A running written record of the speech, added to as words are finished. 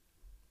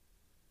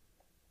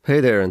Hey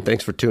there, and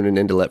thanks for tuning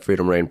in to Let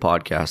Freedom Reign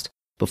podcast.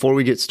 Before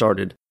we get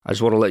started, I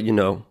just want to let you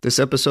know, this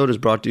episode is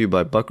brought to you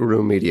by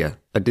Buckaroo Media,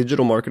 a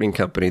digital marketing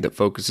company that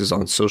focuses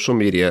on social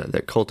media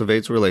that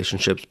cultivates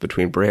relationships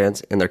between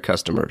brands and their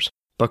customers.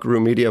 Buckaroo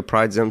Media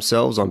prides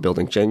themselves on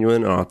building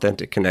genuine and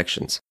authentic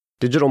connections.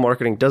 Digital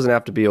marketing doesn't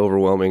have to be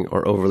overwhelming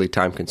or overly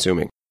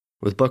time-consuming.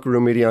 With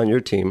Buckaroo Media on your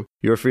team,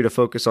 you are free to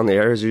focus on the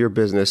areas of your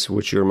business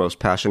which you are most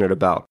passionate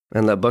about,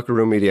 and let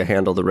Buckaroo Media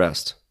handle the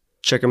rest.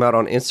 Check them out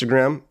on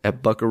Instagram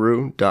at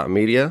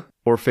buckaroo.media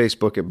or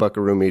Facebook at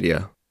Buckaroo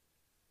Media.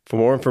 For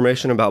more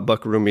information about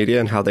Buckaroo Media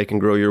and how they can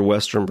grow your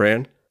Western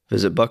brand,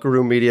 visit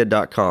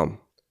buckaroomedia.com.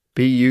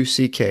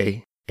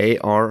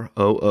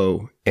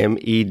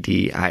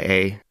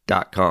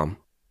 buckaroomedia.com.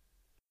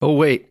 Oh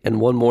wait,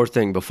 and one more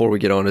thing before we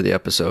get on to the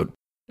episode.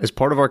 As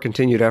part of our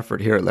continued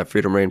effort here at Let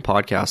Freedom Reign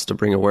podcast to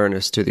bring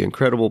awareness to the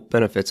incredible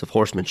benefits of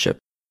horsemanship,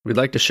 we'd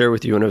like to share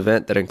with you an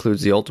event that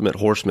includes the Ultimate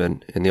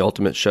Horseman and the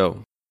Ultimate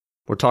Show.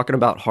 We're talking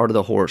about Heart of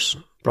the Horse,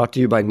 brought to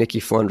you by Nikki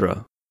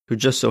Flundra, who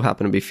just so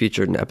happened to be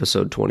featured in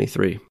episode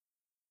 23.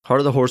 Heart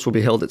of the Horse will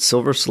be held at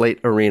Silver Slate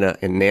Arena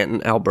in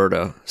Nanton,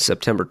 Alberta,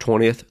 September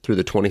 20th through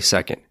the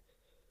 22nd.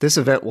 This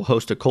event will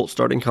host a colt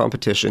starting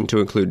competition to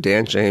include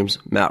Dan James,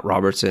 Matt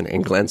Robertson,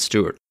 and Glenn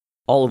Stewart,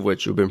 all of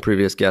which have been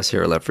previous guests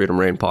here at Let Freedom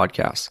Reign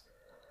podcast.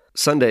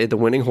 Sunday, the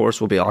winning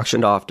horse will be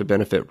auctioned off to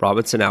benefit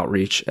Robinson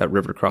Outreach at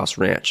Rivercross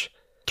Ranch.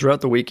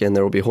 Throughout the weekend,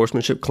 there will be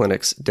horsemanship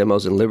clinics,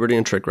 demos in liberty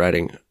and trick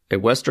riding, a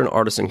Western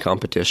artisan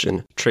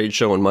competition, trade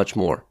show, and much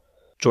more.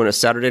 Join us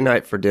Saturday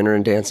night for dinner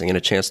and dancing and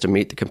a chance to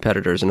meet the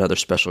competitors and other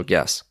special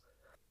guests.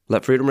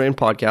 Let Freedom Reign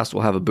podcast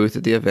will have a booth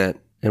at the event,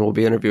 and we'll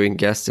be interviewing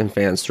guests and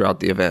fans throughout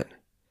the event.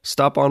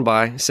 Stop on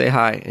by, say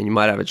hi, and you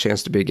might have a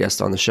chance to be a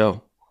guest on the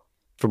show.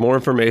 For more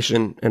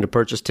information and to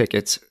purchase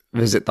tickets,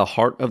 visit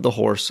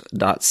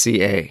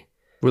theheartofthehorse.ca.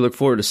 We look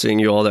forward to seeing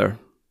you all there.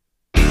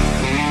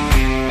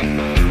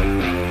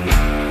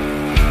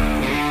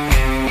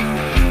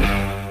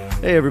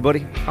 Hey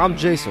everybody, I'm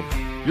Jason,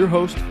 your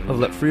host of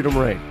Let Freedom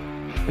Reign,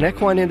 an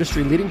equine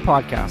industry leading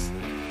podcast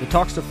that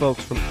talks to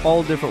folks from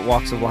all different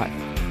walks of life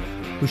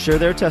who share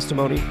their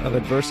testimony of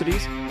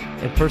adversities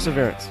and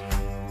perseverance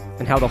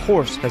and how the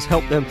horse has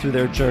helped them through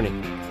their journey.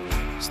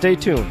 Stay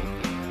tuned.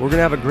 We're going to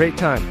have a great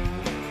time.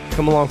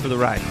 Come along for the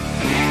ride.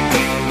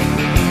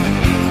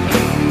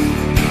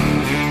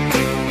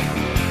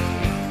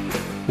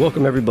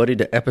 Welcome everybody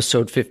to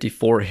episode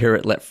 54 here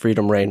at Let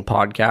Freedom Reign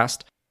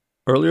podcast.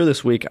 Earlier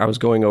this week, I was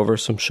going over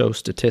some show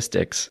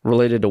statistics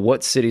related to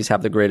what cities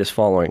have the greatest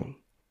following.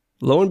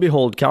 Lo and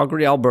behold,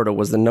 Calgary, Alberta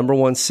was the number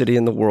one city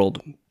in the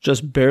world,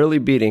 just barely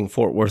beating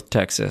Fort Worth,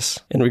 Texas,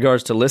 in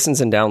regards to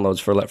listens and downloads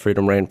for Let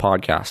Freedom Reign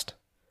podcast.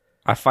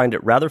 I find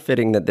it rather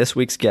fitting that this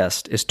week's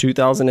guest is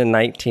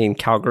 2019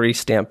 Calgary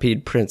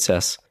Stampede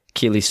Princess,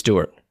 Keely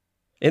Stewart.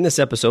 In this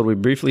episode, we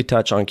briefly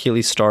touch on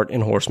Keely's start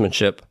in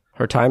horsemanship,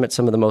 her time at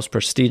some of the most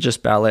prestigious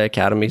ballet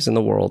academies in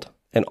the world,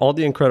 and all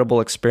the incredible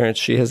experience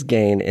she has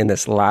gained in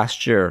this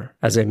last year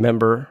as a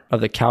member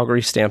of the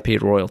Calgary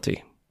Stampede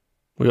royalty.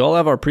 We all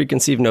have our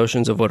preconceived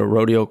notions of what a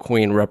rodeo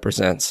queen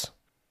represents.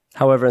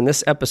 However, in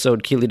this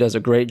episode, Keely does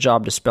a great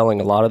job dispelling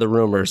a lot of the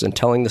rumors and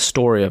telling the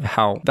story of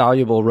how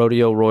valuable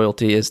rodeo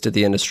royalty is to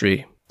the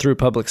industry through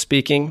public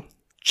speaking,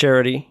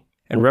 charity,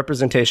 and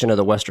representation of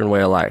the Western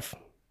way of life.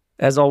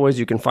 As always,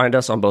 you can find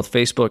us on both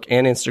Facebook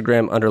and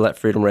Instagram under Let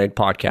Freedom Reign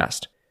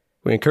podcast.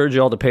 We encourage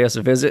you all to pay us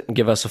a visit and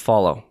give us a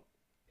follow.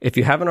 If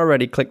you haven't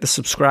already, click the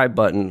subscribe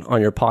button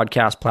on your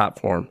podcast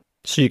platform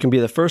so you can be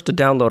the first to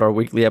download our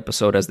weekly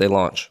episode as they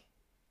launch.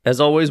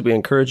 As always, we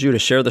encourage you to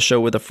share the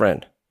show with a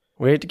friend.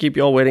 We hate to keep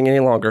you all waiting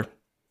any longer.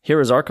 Here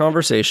is our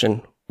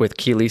conversation with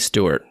Keely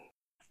Stewart.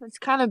 It's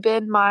kind of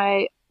been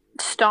my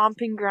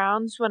stomping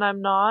grounds when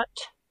I'm not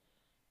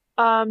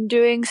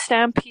doing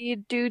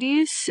stampede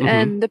duties,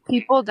 and the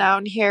people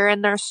down here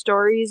and their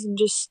stories and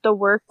just the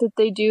work that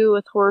they do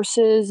with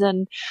horses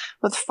and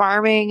with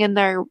farming and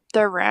their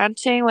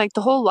ranching, like the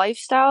whole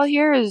lifestyle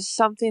here is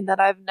something that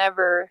I've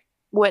never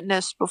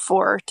witnessed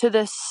before, to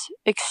this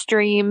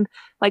extreme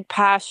like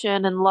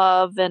passion and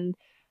love and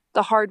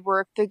the hard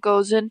work that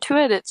goes into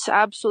it. It's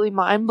absolutely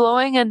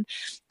mind-blowing, and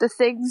the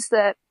things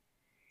that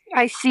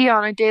I see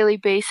on a daily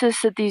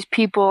basis that these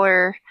people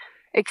are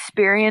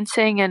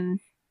experiencing, and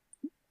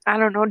I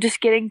don't know,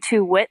 just getting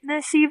to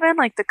witness even,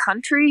 like the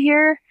country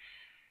here.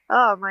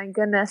 Oh my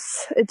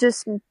goodness. It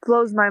just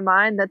blows my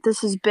mind that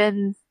this has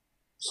been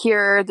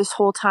here this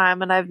whole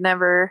time and I've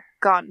never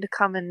gotten to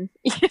come and,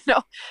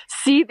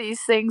 see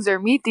these things or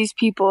meet these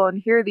people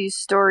and hear these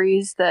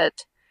stories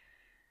that,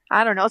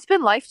 I don't know, it's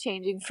been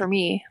life-changing for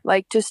me.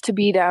 Like just to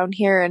be down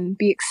here and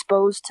be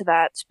exposed to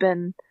that's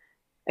been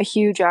a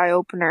huge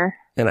eye-opener.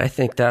 And I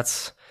think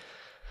that's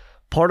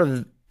part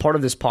of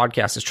this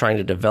podcast is trying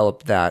to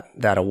develop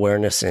that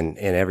awareness in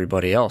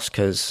everybody else,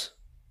 because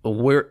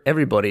we're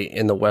everybody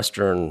in the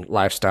Western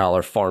lifestyle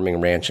or farming,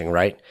 ranching,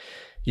 right?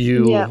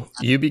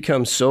 You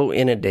become so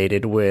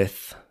inundated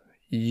with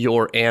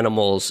your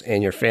animals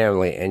and your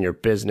family and your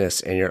business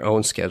and your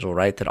own schedule,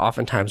 right? That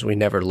oftentimes we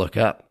never look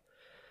up.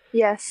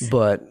 Yes.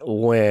 But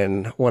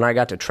when I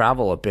got to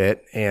travel a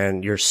bit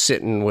and you're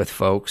sitting with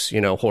folks,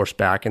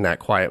 horseback in that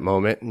quiet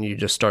moment, and you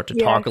just start to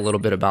talk a little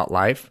bit about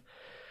life,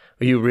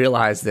 you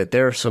realize that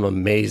there are some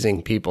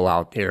amazing people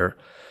out there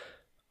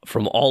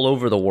from all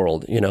over the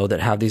world, that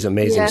have these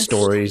amazing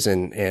stories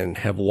and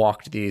have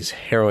walked these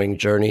harrowing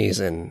journeys.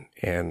 And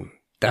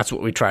that's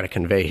what we try to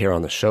convey here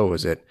on the show,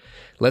 is that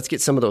let's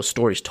get some of those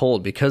stories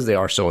told because they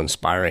are so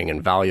inspiring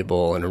and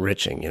valuable and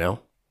enriching,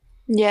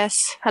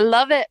 Yes. I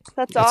love it.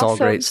 That's awesome. It's all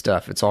great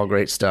stuff. It's all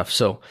great stuff.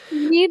 So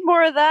we need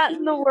more of that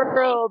in the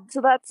world.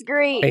 So that's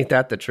great. Ain't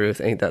that the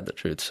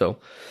truth? So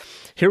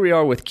here we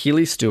are with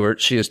Keely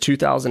Stewart. She is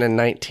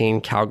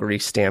 2019 Calgary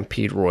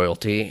Stampede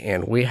royalty,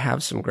 and we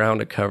have some ground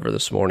to cover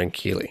this morning,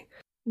 Keely.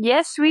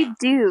 Yes, we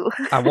do.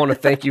 I want to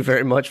thank you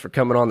very much for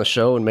coming on the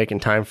show and making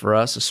time for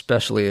us,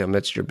 especially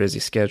amidst your busy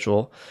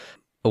schedule.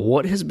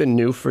 What has been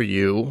new for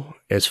you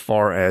as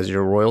far as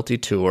your royalty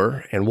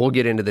tour? And we'll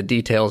get into the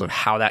details of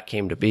how that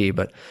came to be,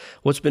 but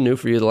what's been new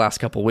for you the last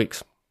couple of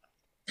weeks?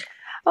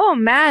 Oh,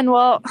 man.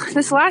 Well,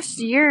 this last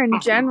year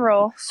in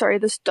general, sorry,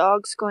 this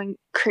dog's going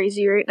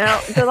crazy right now.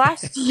 The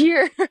last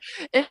year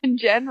in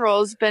general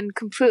has been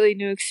completely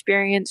new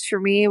experience for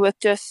me, with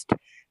just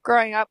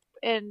growing up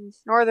in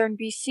northern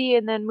BC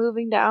and then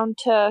moving down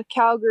to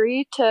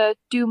Calgary to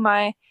do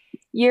my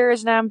year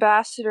as an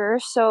ambassador.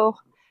 So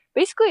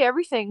basically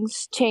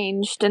everything's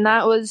changed, and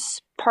that was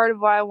part of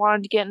why I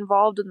wanted to get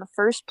involved in the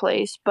first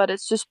place. But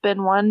it's just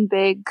been one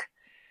big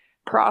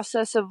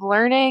process of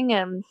learning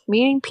and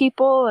meeting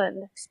people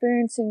and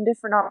experiencing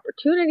different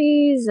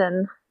opportunities,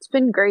 and it's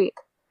been great.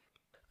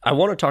 I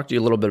want to talk to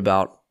you a little bit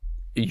about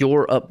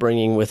your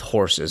upbringing with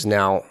horses.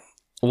 Now,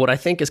 what I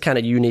think is kind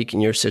of unique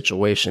in your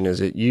situation is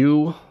that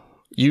you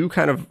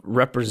kind of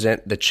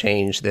represent the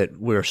change that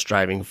we're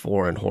striving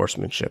for in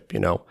horsemanship,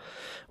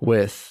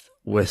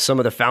 with some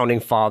of the founding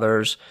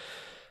fathers.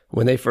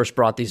 When they first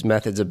brought these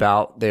methods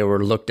about, they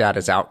were looked at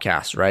as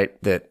outcasts,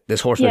 right? That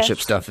this horsemanship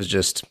stuff is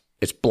just,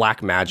 it's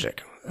black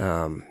magic.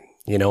 And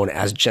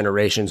as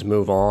generations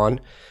move on,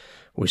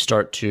 we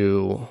start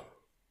to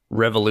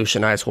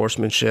revolutionize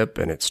horsemanship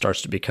and it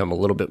starts to become a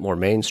little bit more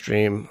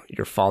mainstream.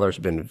 Your father's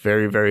been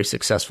very, very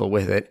successful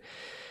with it.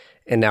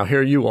 And now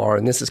here you are,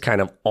 and this is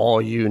kind of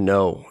all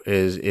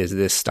is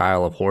this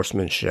style of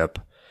horsemanship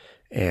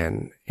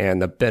and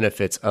the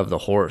benefits of the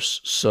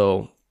horse.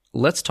 So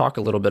let's talk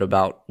a little bit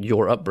about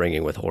your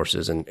upbringing with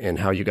horses and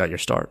how you got your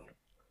start.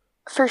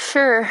 For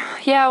sure.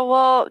 Yeah,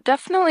 well,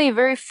 definitely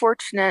very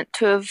fortunate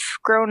to have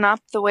grown up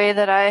the way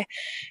that I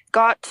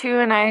got to.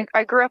 And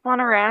I grew up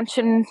on a ranch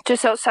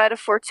just outside of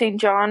Fort St.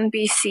 John,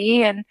 BC,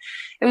 and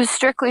it was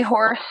strictly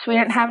horse. We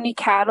didn't have any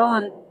cattle,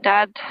 and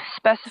Dad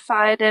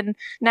specified in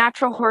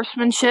natural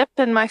horsemanship,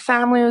 and my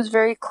family was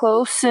very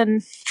close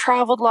and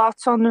traveled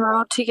lots on the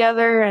road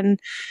together, and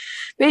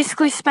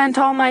basically spent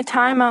all my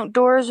time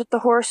outdoors with the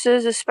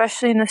horses,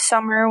 especially in the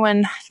summer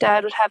when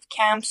Dad would have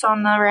camps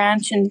on the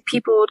ranch and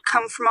people would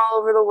come from all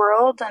over the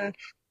world and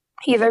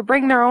either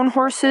bring their own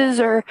horses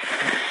or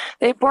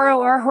they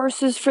borrow our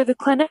horses for the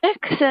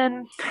clinics.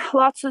 And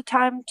lots of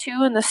time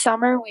too in the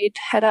summer we'd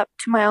head up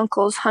to my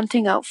uncle's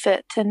hunting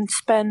outfit and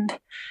spend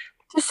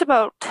just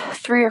about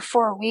 3 or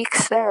 4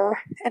 weeks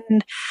there.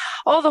 And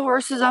all the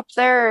horses up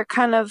there are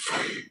kind of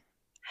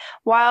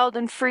wild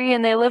and free,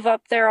 and they live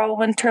up there all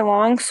winter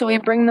long, so we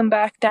bring them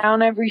back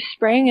down every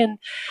spring and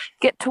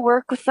get to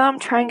work with them,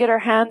 try and get our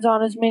hands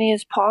on as many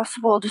as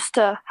possible just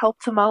to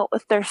help them out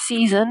with their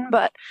season.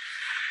 But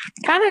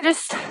kind of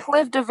just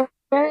lived a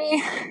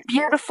very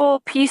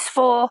beautiful,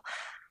 peaceful,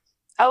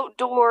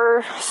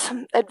 outdoor,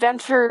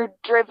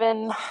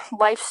 adventure-driven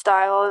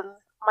lifestyle, and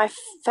my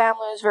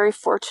family was very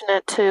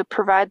fortunate to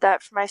provide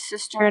that for my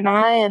sister and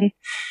I, and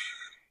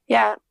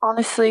yeah,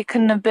 honestly,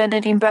 couldn't have been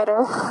any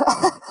better.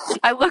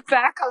 I look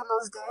back on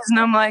those days and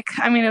I'm like,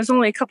 I mean, it was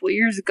only a couple of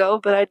years ago,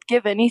 but I'd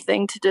give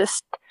anything to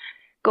just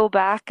go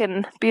back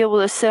and be able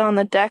to sit on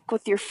the deck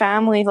with your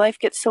family. Life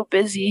gets so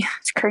busy.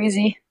 It's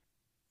crazy.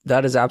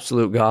 That is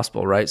absolute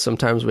gospel, right?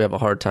 Sometimes we have a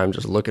hard time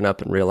just looking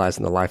up and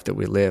realizing the life that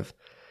we live.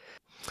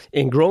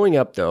 In growing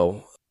up,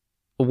 though,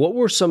 what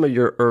were some of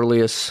your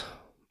earliest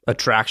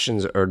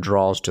attractions or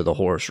draws to the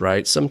horse,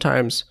 right?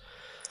 Sometimes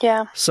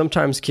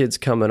kids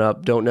coming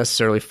up don't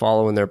necessarily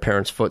follow in their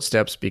parents'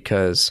 footsteps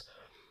because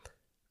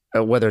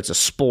whether it's a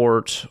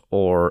sport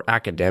or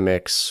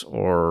academics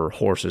or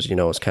horses,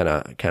 is kind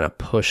of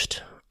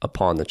pushed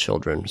upon the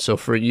children. So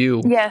for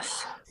you,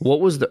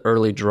 what was the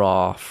early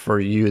draw for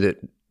you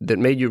that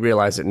made you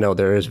realize that, no,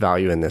 there is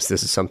value in this.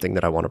 This is something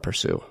that I want to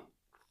pursue?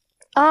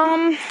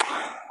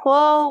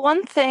 Well,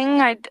 one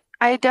thing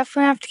I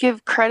definitely have to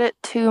give credit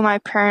to my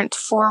parents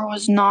for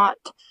was not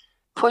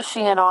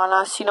pushing it on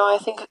us. I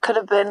think it could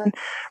have been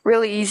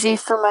really easy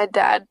for my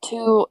dad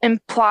to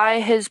imply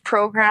his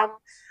program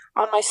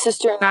on my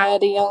sister and I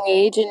at a young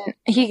age, and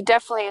he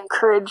definitely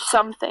encouraged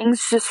some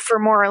things just for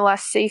more or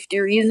less safety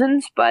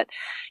reasons, but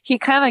he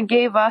kind of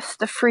gave us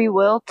the free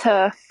will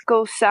to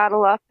go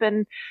saddle up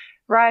and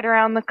ride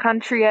around the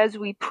country as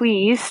we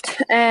pleased,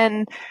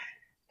 and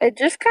it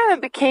just kind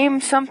of became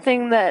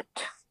something that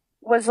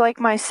was like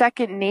my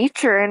second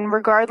nature. And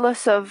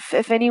regardless of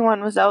if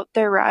anyone was out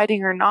there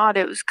riding or not,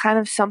 it was kind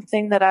of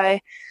something that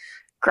I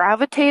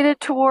gravitated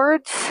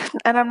towards.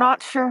 And I'm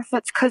not sure if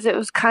it's because it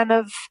was kind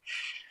of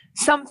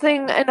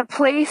something in a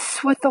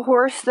place with the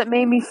horse that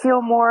made me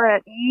feel more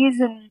at ease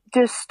and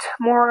just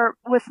more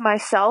with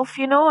myself,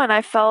 and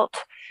I felt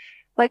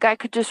like I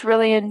could just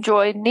really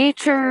enjoy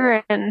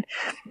nature and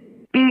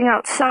being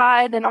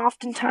outside, and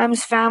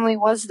oftentimes family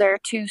was there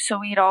too, so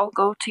we'd all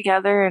go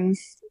together and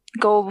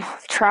go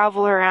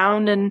travel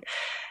around, and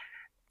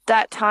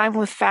that time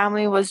with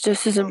family was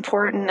just as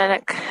important.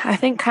 And I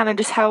think kind of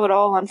just how it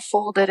all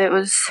unfolded, it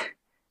was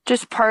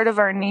just part of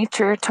our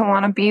nature to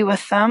want to be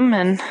with them,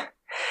 and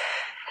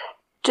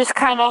just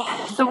kind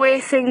of the way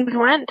things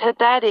went at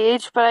that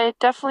age. But I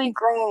definitely,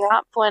 growing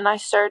up, when I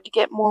started to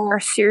get more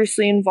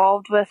seriously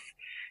involved with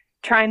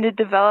trying to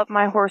develop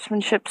my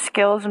horsemanship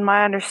skills and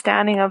my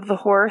understanding of the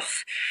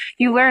horse,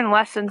 you learn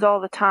lessons all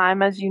the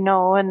time, as you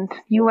know, and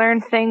you learn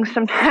things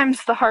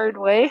sometimes the hard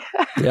way.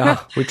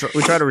 Yeah, we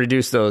try to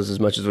reduce those as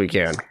much as we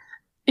can.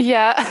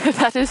 Yeah,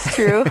 that is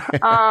true.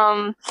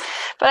 But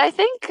I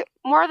think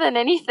more than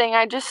anything,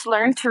 I just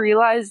learned to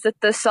realize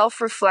that the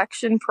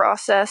self-reflection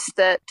process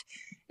that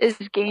is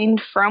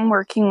gained from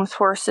working with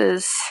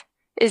horses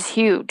is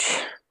huge.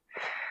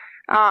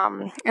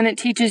 And it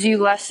teaches you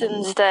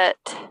lessons that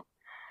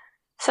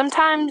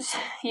sometimes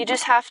you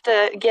just have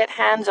to get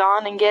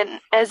hands-on and get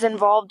as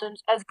involved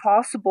as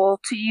possible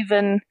to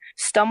even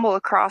stumble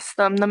across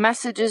them. The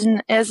message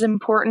isn't as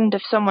important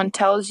if someone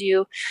tells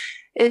you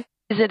is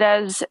it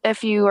as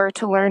if you are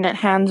to learn it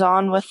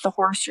hands-on with the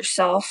horse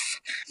yourself.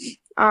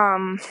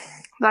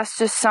 That's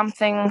just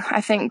something, I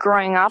think,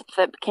 growing up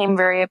that became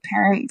very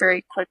apparent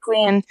very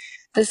quickly. And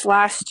this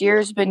last year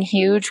has been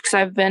huge because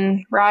I've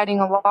been riding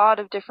a lot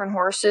of different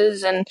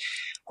horses, and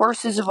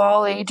horses of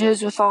all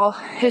ages with all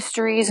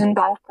histories and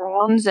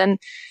backgrounds. And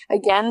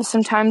again,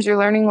 sometimes you're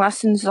learning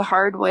lessons the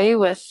hard way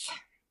with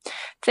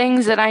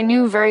things that I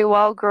knew very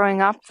well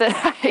growing up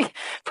that I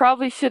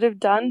probably should have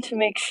done to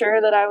make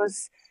sure that I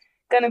was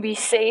going to be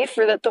safe,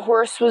 or that the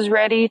horse was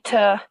ready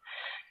to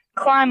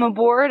climb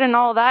aboard and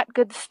all that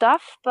good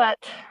stuff. But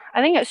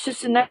I think it's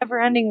just a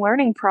never-ending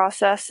learning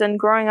process, and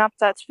growing up,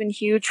 that's been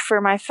huge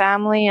for my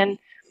family, and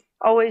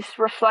always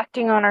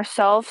reflecting on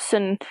ourselves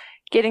and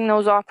getting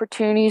those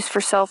opportunities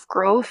for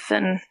self-growth.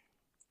 And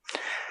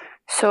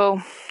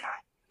so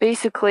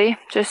basically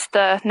just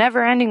the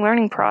never-ending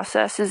learning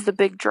process is the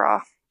big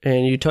draw.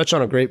 And you touch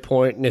on a great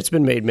point, and it's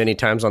been made many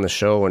times on the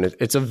show, and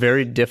it's a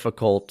very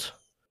difficult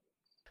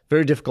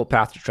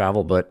path to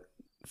travel. But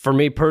for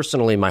me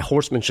personally, my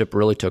horsemanship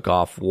really took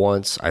off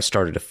once I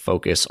started to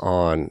focus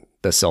on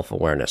the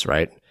self-awareness,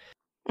 right?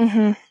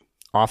 Mm-hmm.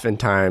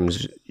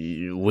 Oftentimes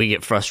we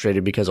get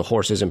frustrated because a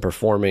horse isn't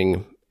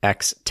performing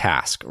X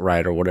task,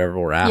 right? Or whatever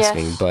we're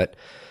asking. Yes. But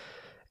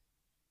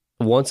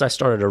once I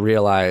started to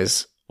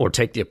realize or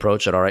take the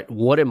approach that, all right,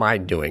 what am I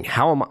doing?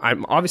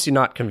 I'm obviously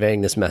not conveying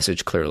this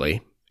message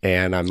clearly,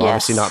 and I'm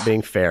obviously not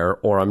being fair,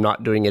 or I'm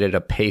not doing it at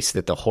a pace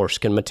that the horse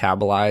can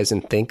metabolize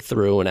and think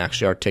through and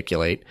actually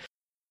articulate.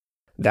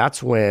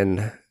 That's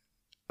when,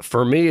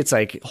 for me, it's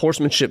like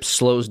horsemanship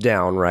slows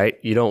down, right?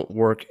 You don't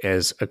work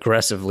as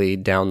aggressively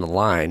down the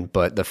line,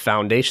 but the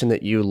foundation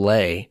that you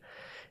lay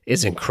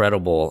is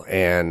incredible.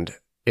 And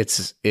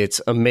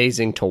it's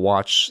amazing to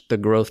watch the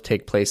growth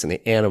take place in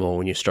the animal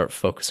when you start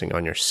focusing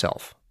on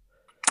yourself.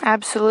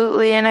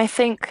 Absolutely. And I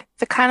think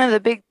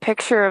the big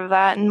picture of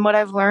that, and what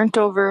I've learned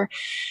over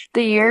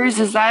the years,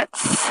 is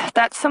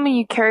that's something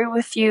you carry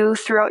with you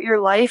throughout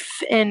your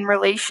life in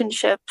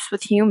relationships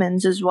with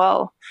humans as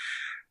well.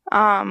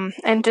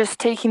 And just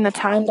taking the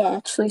time to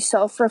actually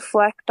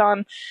self-reflect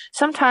on,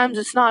 sometimes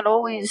it's not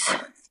always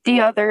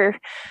the other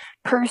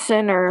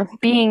person or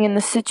being in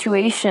the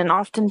situation.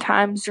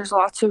 Oftentimes there's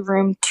lots of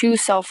room to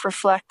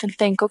self-reflect and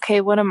think,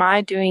 okay, what am I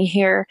doing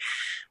here?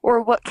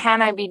 Or what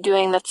can I be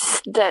doing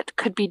that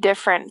could be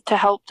different to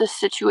help this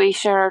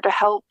situation, or to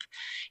help,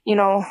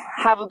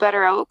 have a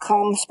better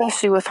outcome,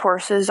 especially with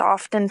horses.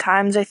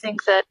 Oftentimes I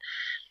think that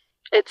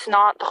it's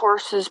not the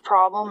horse's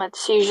problem,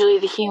 it's usually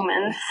the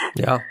human.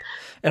 Yeah.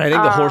 And I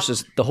think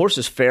the horse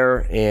is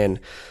fair. And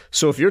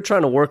so if you're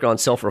trying to work on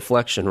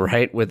self-reflection,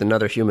 right, with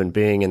another human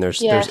being, and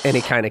there's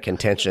any kind of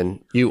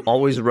contention, you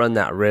always run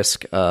that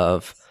risk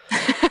of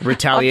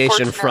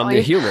retaliation from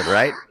the human,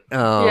 right?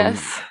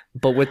 Yes.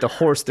 But with the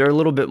horse, they're a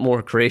little bit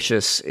more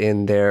gracious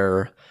in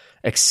their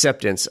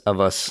acceptance of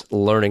us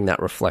learning that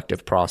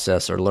reflective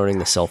process or learning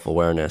the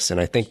self-awareness. And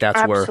I think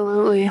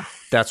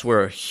that's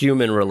where a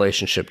human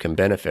relationship can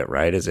benefit,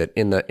 right? Is it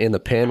in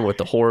the pen with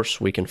the horse,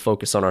 we can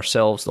focus on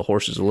ourselves. The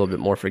horse is a little bit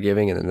more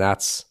forgiving. And then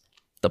that's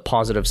the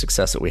positive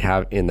success that we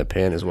have in the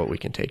pen is what we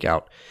can take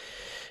out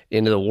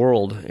into the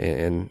world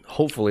and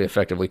hopefully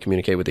effectively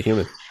communicate with the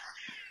human.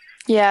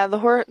 Yeah, the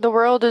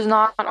world is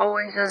not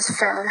always as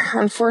fair,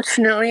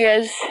 unfortunately,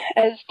 as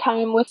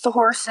time with the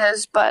horse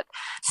is, but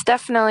it's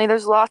definitely,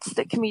 there's lots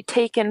that can be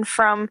taken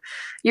from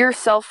your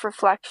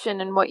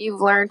self-reflection and what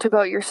you've learned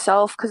about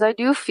yourself, because I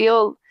do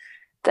feel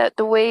that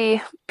the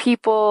way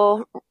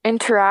people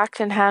interact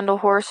and handle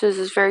horses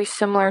is very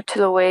similar to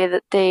the way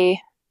that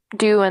they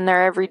do in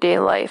their everyday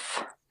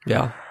life.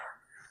 Yeah,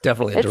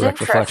 definitely a direct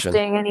reflection. It's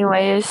interesting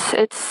anyways.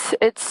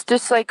 It's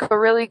just like a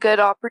really good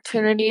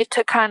opportunity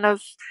to kind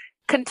of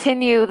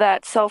continue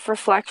that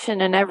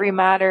self-reflection in every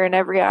matter and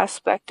every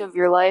aspect of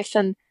your life.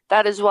 And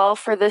that as well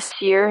for this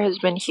year has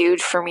been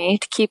huge for me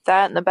to keep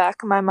that in the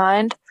back of my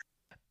mind.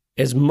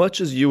 As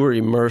much as you were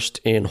immersed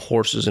in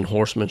horses and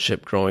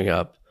horsemanship growing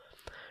up,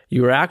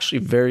 you were actually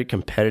very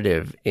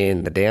competitive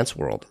in the dance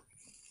world.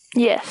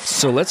 Yes.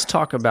 So let's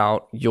talk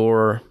about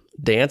your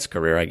dance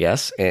career, I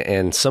guess,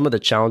 and some of the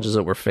challenges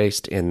that were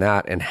faced in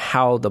that and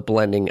how the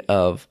blending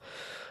of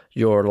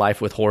your life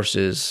with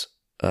horses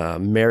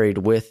married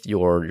with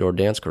your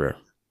dance career.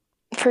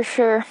 For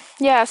sure.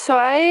 Yeah, so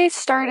I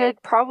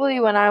started probably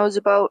when I was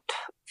about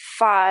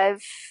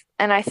 5,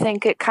 and I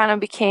think it kind of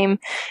became,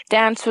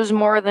 dance was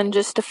more than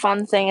just a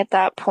fun thing at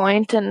that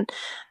point, and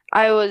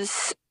I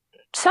was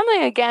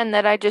something, again,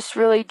 that I just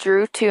really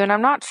drew to, and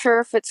I'm not sure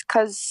if it's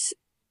because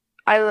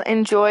I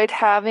enjoyed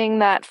having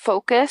that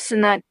focus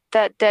and that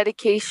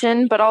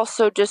dedication, but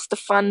also just the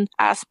fun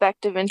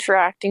aspect of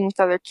interacting with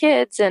other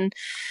kids and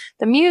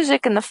the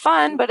music and the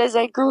fun. But as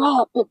I grew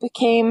up, it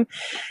became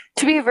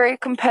to be a very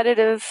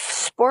competitive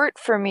sport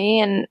for me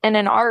and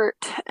an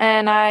art.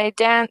 And I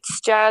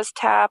danced jazz,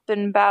 tap,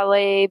 and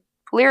ballet,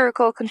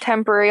 lyrical,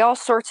 contemporary, all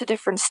sorts of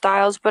different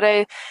styles, but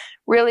I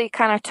really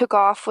kind of took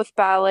off with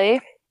ballet.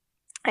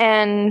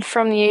 And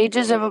from the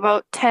ages of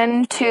about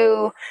 10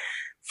 to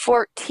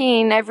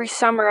 14, every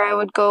summer I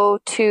would go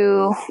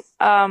to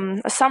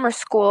a summer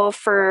school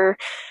for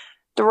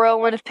the Royal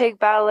Winnipeg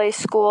Ballet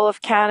School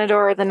of Canada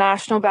or the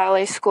National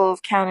Ballet School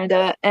of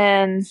Canada,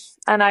 and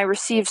I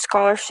received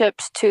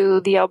scholarships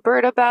to the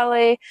Alberta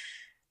Ballet.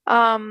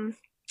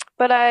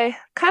 But I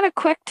kind of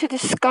quick to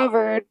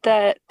discover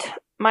that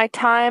my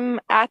time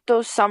at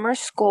those summer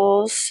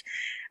schools,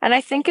 and I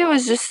think it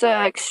was just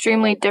an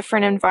extremely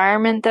different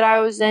environment that I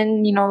was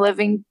in,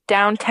 living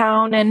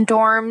downtown in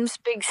dorms,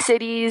 big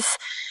cities,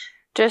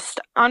 just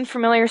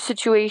unfamiliar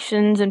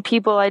situations and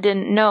people I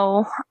didn't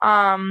know.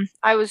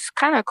 I was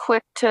kind of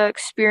quick to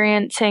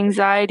experience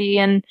anxiety,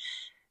 and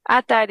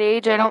at that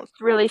age, I don't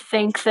really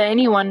think that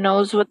anyone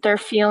knows what they're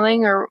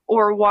feeling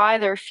or why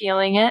they're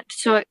feeling it.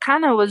 So it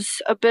kind of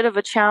was a bit of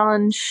a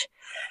challenge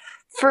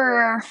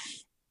for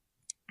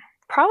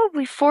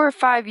probably 4 or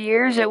 5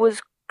 years. It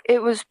was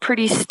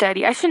pretty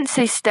steady. I shouldn't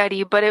say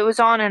steady, but it was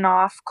on and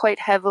off quite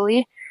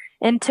heavily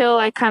until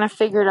I kind of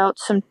figured out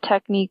some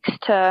techniques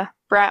to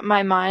wrap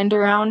my mind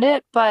around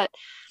it. But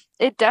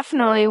it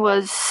definitely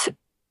was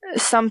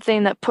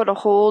something that put a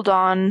hold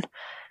on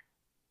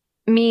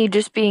me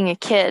just being a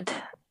kid.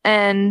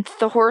 And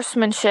the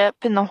horsemanship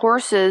and the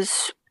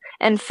horses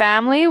and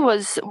family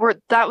was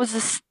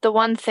the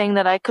one thing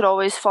that I could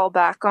always fall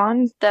back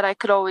on, that I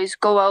could always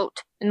go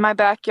out in my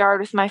backyard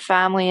with my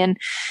family and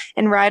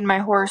ride my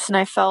horse, and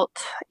I felt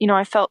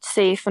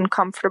safe and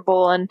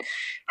comfortable and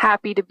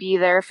happy to be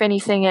there. If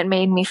anything, it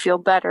made me feel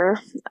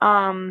better.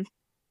 And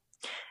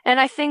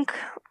I think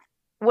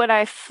what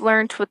I've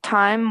learned with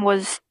time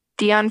was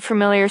the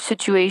unfamiliar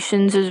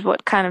situations is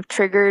what kind of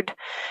triggered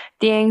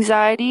the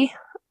anxiety.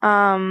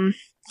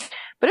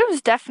 But it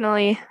was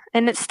definitely,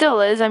 and it still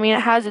is, it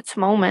has its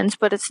moments,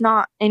 but it's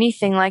not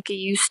anything like it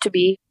used to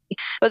be.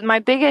 But my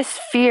biggest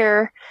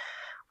fear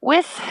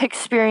with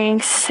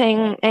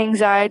experiencing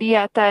anxiety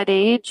at that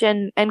age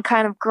and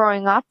kind of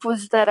growing up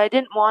was that I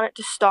didn't want it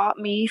to stop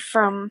me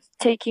from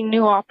taking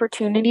new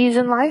opportunities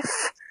in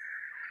life.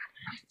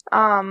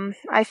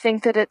 I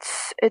think that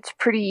it's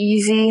pretty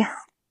easy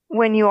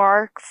when you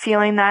are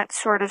feeling that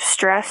sort of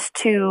stress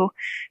to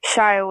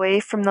shy away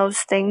from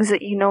those things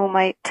that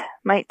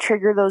might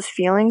trigger those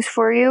feelings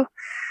for you.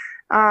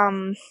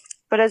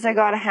 But as I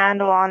got a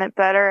handle on it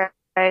better,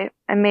 I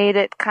made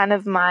it kind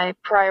of my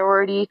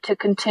priority to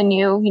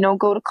continue,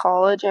 go to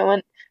college. I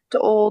went to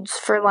Olds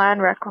for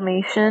land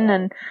reclamation,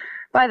 and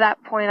by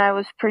that point I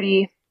was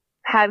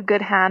had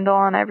good handle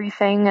on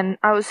everything, and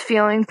I was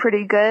feeling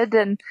pretty good.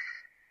 And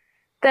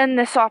then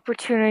this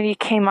opportunity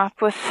came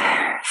up with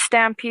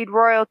Stampede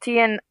Royalty,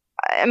 and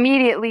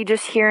immediately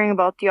just hearing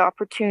about the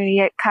opportunity,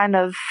 it kind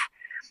of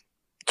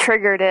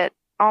triggered it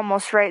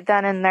almost right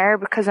then and there,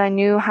 because I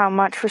knew how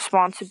much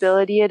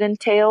responsibility it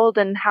entailed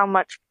and how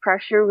much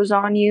pressure was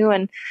on you.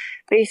 And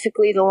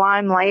basically the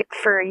limelight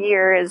for a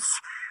year is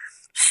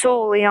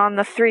solely on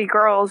the 3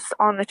 girls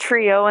on the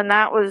trio, and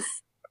that was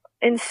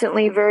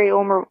instantly very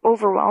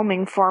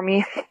overwhelming for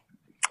me.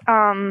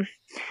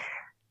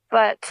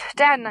 But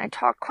Dad and I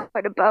talked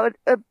quite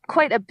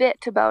a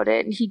bit about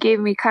it, and he gave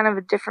me kind of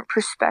a different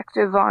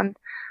perspective on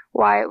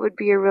why it would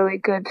be a really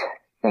good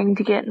thing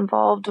to get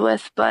involved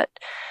with. But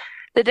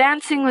the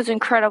dancing was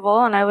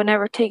incredible, and I would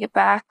never take it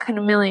back in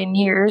a million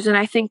years. And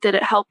I think that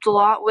it helped a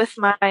lot with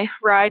my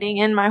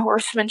riding and my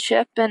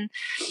horsemanship and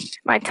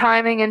my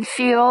timing and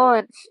feel,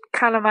 and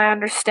kind of my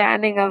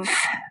understanding of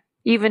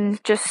even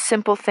just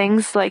simple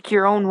things like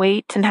your own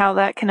weight and how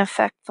that can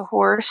affect the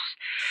horse.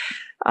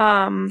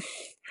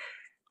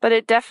 But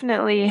it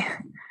definitely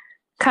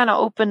kind of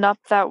opened up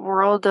that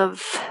world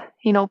of,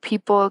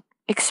 people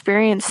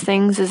experience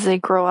things as they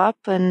grow up,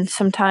 and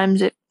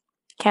sometimes it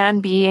can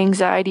be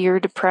anxiety or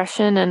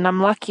depression, and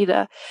I'm lucky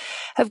to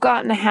have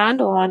gotten a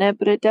handle on it,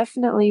 but it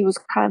definitely was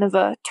kind of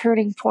a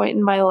turning point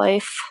in my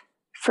life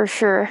for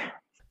sure.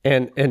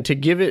 And to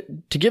give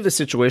the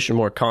situation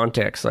more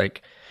context,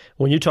 like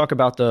when you talk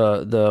about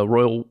the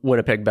Royal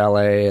Winnipeg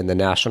Ballet and the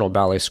National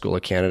Ballet School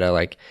of Canada,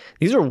 like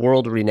these are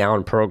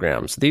world-renowned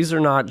programs. These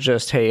are not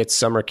just, hey, it's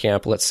summer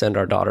camp, let's send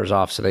our daughters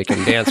off so they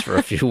can dance for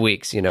a few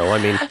weeks, I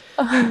mean,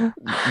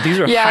 these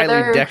are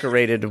highly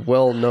decorated,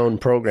 well-known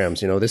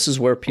programs. This is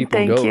where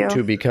people go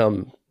to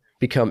become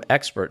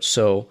experts.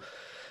 So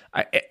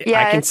I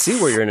can see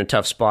where you're in a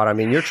tough spot. I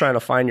mean, you're trying to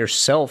find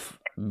yourself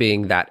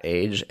being that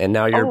age, and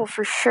now you're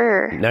for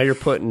sure. Now you're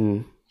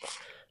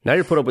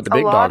put up with the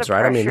big dogs,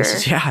 right? I mean,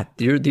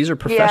 these are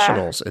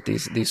professionals at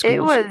these schools. It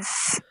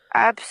was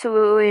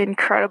absolutely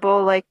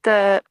incredible, like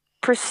the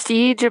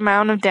prestige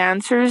amount of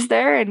dancers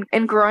there,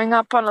 and growing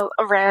up on a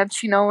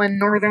ranch, in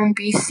northern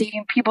BC,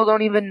 and people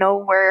don't even know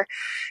where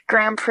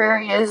Grand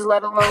Prairie is,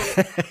 let alone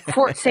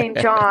Fort St.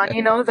 John.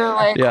 They're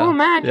like, "Oh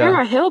man,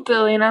 you're a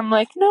hillbilly," and I'm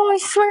like, "No, I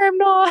swear I'm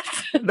not."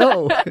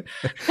 No.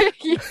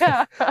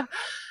 Yeah.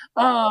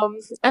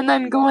 And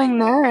then going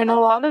there, and a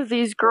lot of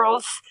these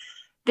girls,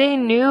 they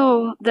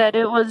knew that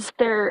it was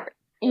their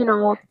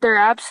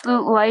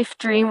absolute life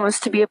dream was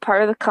to be a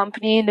part of the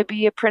company and to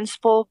be a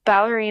principal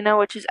ballerina,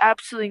 which is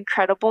absolutely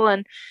incredible.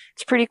 And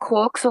it's pretty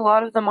cool because a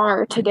lot of them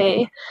are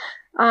today.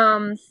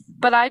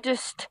 But I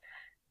just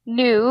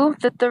knew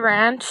that the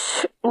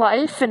ranch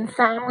life and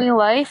family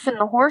life and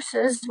the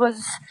horses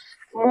was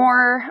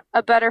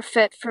a better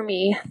fit for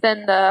me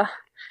than the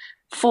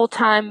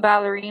full-time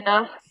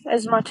ballerina,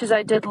 as much as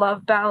I did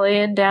love ballet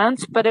and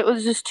dance, but it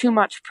was just too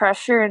much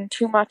pressure and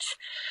too much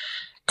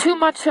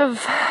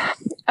of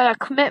a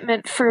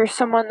commitment for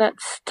someone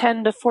that's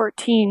 10 to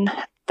 14.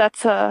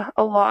 That's a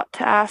lot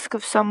to ask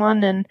of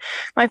someone, and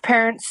my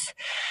parents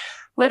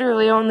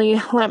literally only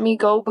let me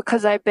go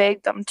because I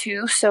begged them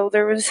to, so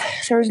there was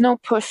no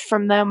push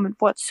from them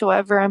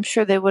whatsoever. I'm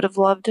sure they would have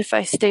loved if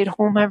I stayed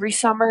home every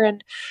summer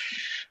and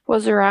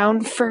was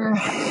around for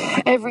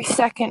every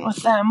second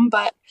with them,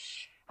 but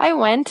I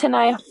went, and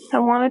I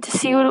wanted to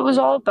see what it was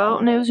all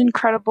about, and it was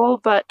incredible,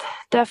 but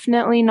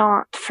definitely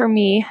not for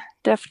me.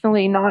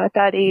 Definitely not at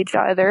that age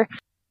either.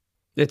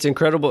 It's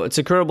incredible. It's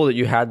incredible that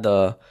you had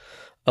the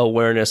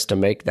awareness to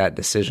make that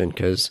decision,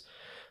 because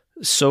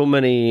so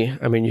many,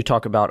 I mean, you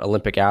talk about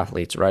Olympic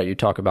athletes, right? You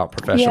talk about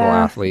professional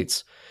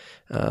athletes.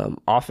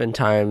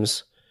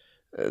 Oftentimes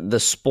the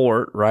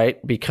sport,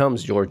 right,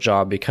 becomes your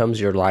job, becomes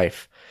your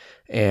life.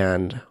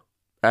 And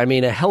I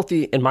mean,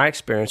 in my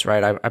experience,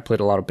 right, I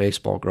played a lot of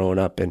baseball growing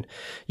up, and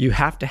you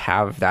have to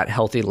have that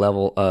healthy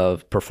level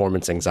of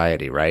performance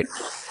anxiety, right?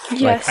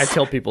 Yes. Like I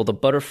tell people the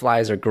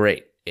butterflies are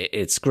great.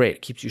 It's great.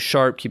 It keeps you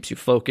sharp, keeps you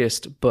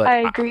focused. But I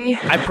agree.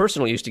 I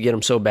personally used to get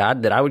them so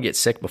bad that I would get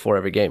sick before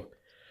every game.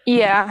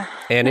 Yeah.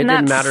 And it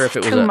didn't matter if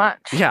it was much.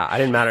 Yeah, I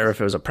didn't matter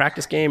if it was a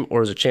practice game or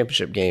it was a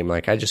championship game.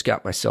 Like I just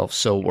got myself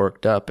so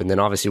worked up. And then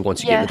obviously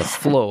once you get into the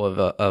flow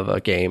of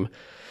a game,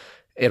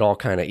 it all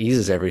kind of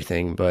eases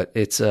everything. But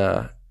it's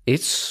a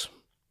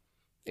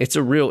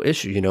real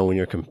issue, when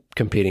you're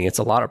competing. It's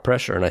a lot of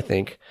pressure, and I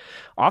think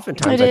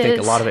oftentimes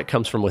a lot of it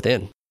comes from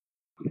within.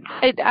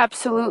 It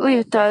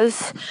absolutely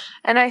does,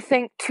 and I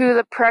think too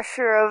the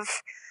pressure of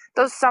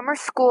those summer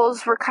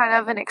schools were kind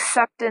of an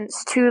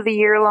acceptance to the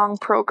year-long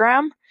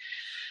program,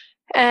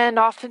 and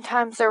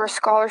oftentimes there were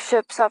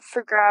scholarships up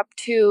for grab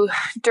too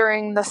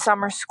during the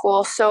summer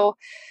school. So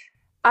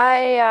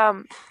I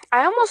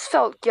almost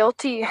felt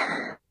guilty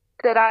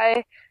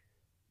that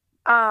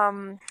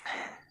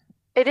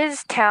it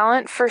is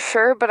talent for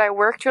sure, but I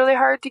worked really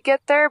hard to get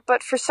there.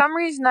 But for some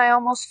reason, I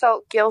almost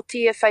felt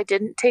guilty if I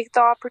didn't take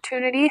the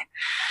opportunity.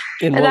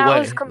 In what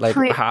way?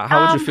 Like,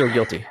 how would you feel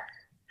guilty?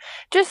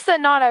 Just that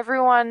not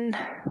everyone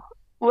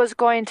was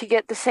going to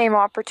get the same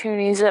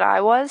opportunities that I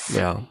was.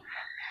 Yeah.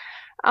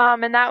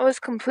 And that was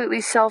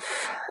completely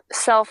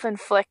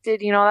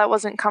self-inflicted. That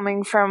wasn't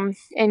coming from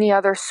any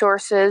other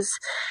sources.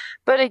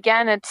 But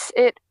again, it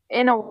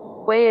in a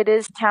way, it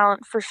is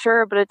talent for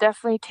sure, but it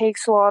definitely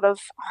takes a lot of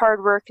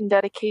hard work and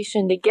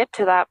dedication to get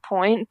to that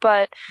point.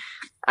 But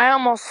I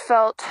almost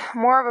felt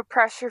more of a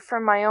pressure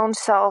from my own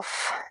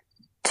self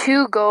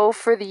to go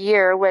for the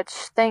year, which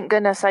thank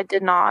goodness I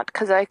did not,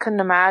 because I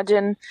couldn't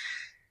imagine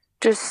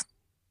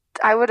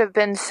I would have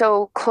been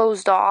so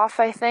closed off,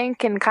 I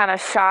think, and kind of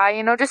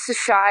shy, just a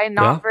shy,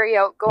 not very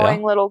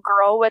outgoing little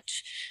girl,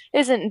 which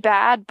isn't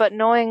bad, but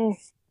knowing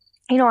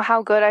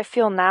how good I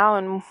feel now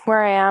and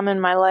where I am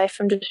in my life,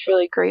 I'm just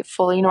really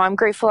grateful. I'm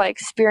grateful I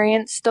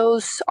experienced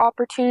those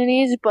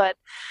opportunities, but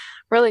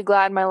really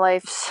glad my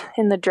life's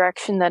in the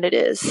direction that it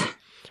is.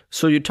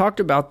 So you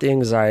talked about the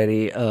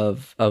anxiety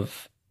of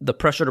the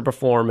pressure to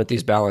perform at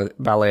these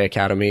ballet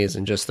academies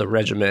and just the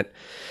regiment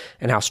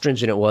and how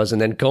stringent it was. And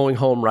then going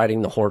home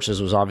riding the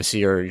horses was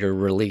obviously your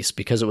release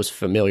because it was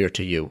familiar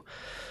to you.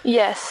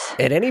 Yes.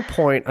 At any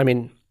point, I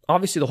mean,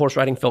 obviously the horse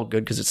riding felt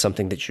good because it's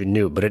something that you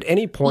knew, but at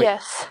any point,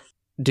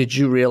 did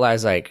you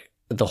realize like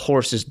the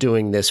horse is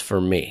doing this for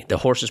me? The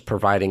horse is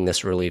providing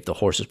this relief. The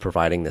horse is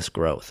providing this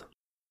growth.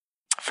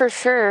 For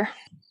sure.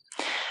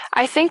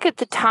 I think at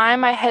the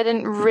time I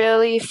hadn't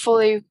really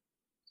fully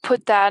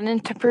put that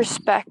into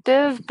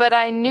perspective, but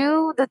I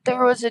knew that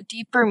there was a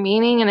deeper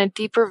meaning and a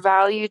deeper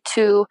value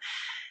to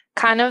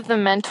kind of the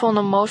mental and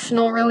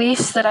emotional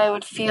release that I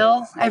would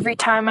feel every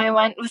time I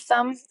went with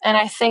them. And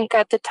I think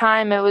at the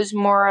time it was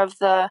more of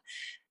the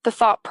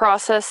thought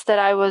process that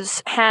I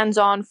was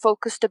hands-on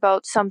focused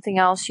about something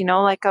else,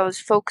 like I was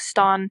focused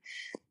on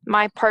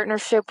my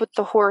partnership with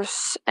the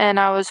horse, and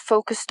I was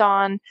focused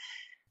on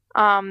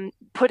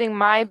putting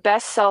my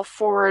best self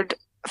forward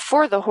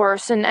for the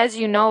horse. And as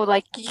you know,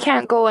 like you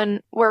can't go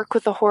and work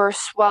with a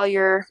horse while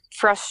you're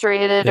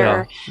frustrated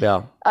or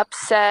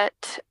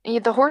upset.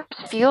 The horse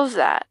feels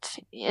that.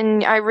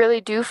 And I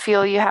really do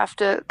feel you have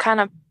to kind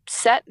of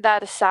set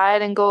that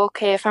aside and go,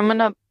 okay, if I'm going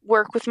to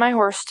work with my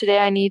horse today,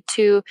 I need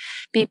to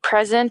be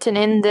present and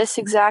in this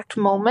exact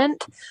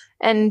moment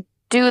and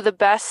do the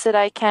best that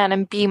I can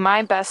and be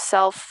my best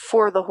self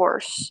for the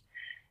horse.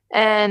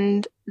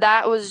 And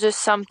that was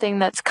just something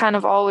that's kind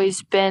of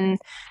always been,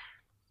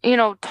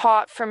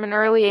 taught from an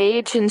early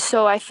age. And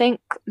so I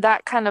think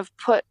that kind of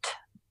put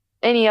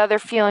any other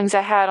feelings I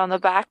had on the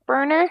back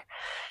burner,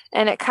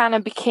 and it kind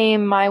of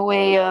became my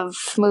way of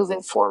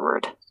moving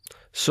forward.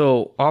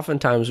 So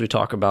oftentimes we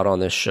talk about on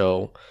this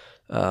show,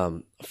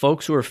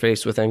 folks who are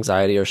faced with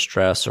anxiety or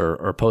stress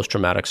or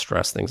post-traumatic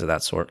stress, things of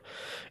that sort,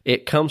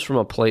 it comes from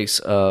a place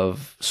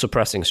of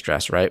suppressing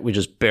stress, right? We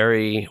just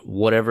bury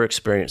whatever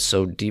experience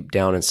so deep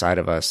down inside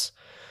of us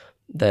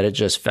that it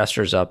just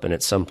festers up, and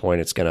at some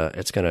point it's gonna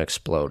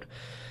explode.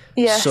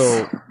 Yes.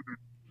 So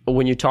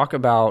when you talk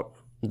about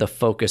the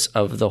focus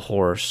of the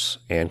horse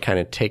and kind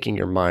of taking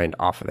your mind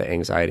off of the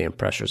anxiety and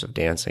pressures of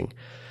dancing,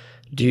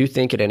 do you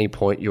think at any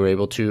point you were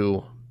able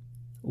to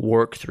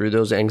work through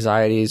those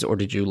anxieties, or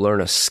did you learn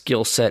a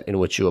skill set in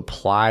which you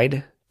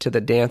applied to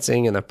the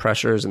dancing and the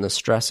pressures and the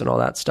stress and all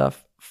that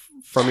stuff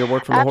from your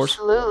work from the horse?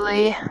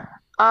 Absolutely.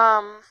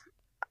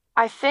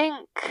 I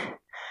think,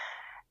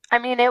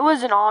 it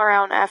was an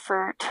all-around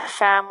effort.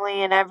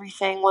 Family and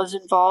everything was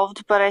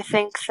involved, but I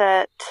think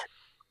that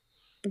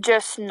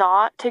just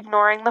not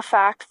ignoring the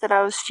fact that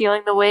I was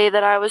feeling the way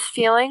that I was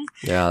feeling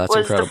was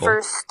incredible. The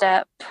first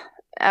step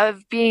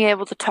of being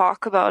able to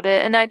talk about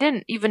it. And I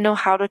didn't even know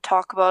how to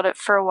talk about it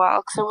for a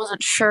while because I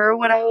wasn't sure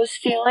what I was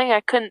feeling.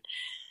 I couldn't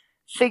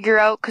figure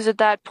out, because at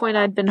that point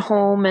I'd been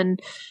home, and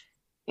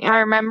I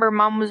remember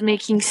Mom was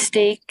making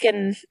steak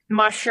and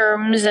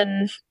mushrooms,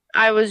 and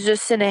I was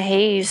just in a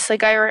haze.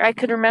 Like I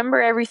could remember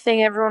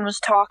everything everyone was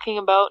talking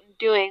about and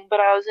doing,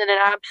 but I was in an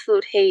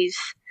absolute haze.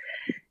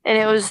 And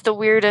it was the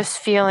weirdest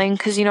feeling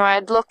because, I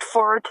had looked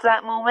forward to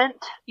that moment,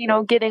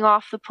 getting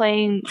off the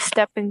plane,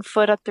 stepping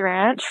foot at the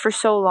ranch for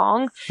so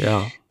long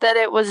that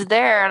it was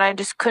there, and I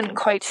just couldn't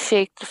quite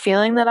shake the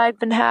feeling that I'd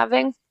been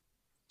having.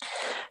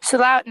 So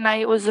that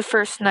night was the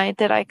first night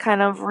that I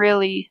kind of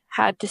really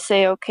had to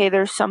say, okay,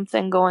 there's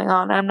something going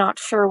on. I'm not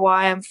sure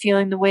why I'm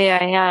feeling the way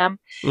I am.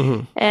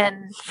 Mm-hmm.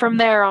 And from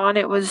there on,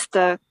 it was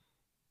the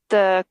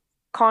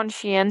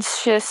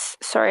conscientious,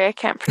 sorry, I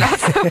can't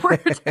pronounce that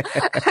word,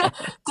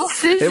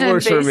 decision. It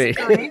works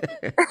basically.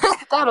 For me.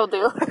 That'll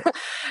do.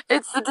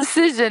 It's the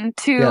decision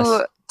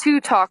to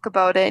talk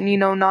about it and,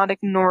 not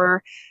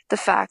ignore the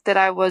fact that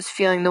I was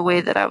feeling the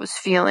way that I was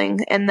feeling.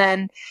 And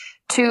then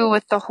two,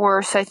 with the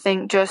horse, I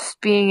think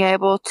just being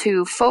able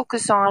to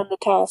focus on the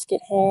task at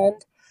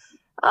hand.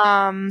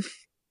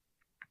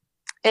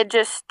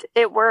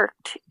 It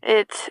worked.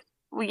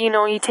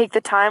 You take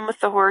the time with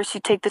the horse,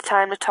 you take the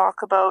time to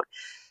talk about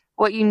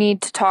what you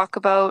need to talk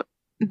about,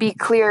 be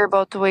clear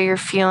about the way you're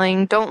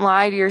feeling. Don't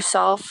lie to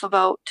yourself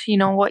about,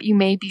 what you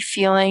may be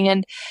feeling.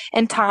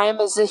 And time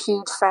is a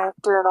huge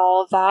factor in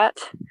all of that.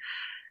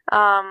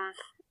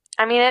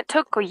 It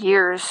took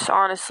years,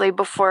 honestly,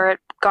 before it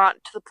got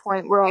to the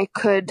point where I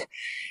could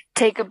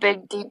take a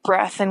big, deep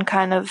breath and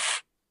kind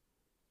of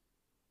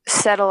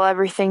settle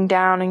everything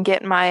down and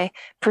get my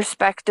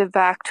perspective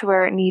back to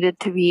where it needed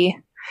to be.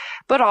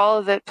 But all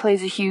of it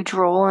plays a huge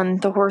role,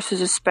 and the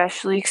horses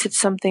especially, because it's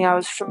something I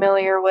was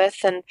familiar with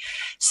and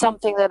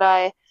something that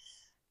I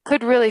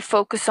could really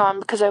focus on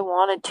because I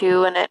wanted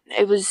to, and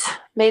it was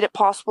made it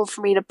possible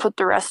for me to put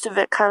the rest of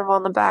it kind of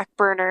on the back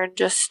burner and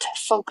just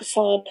focus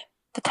on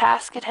the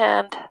task at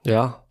hand.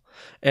 Yeah.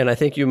 And I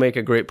think you make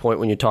a great point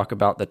when you talk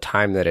about the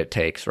time that it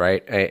takes,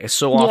 right?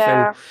 So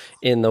often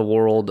in the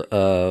world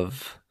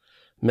of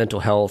mental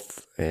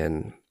health,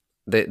 and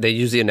they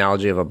use the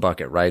analogy of a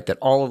bucket, right? That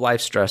all of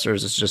life's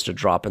stressors is just a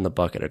drop in the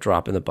bucket, a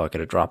drop in the bucket,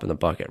 a drop in the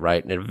bucket,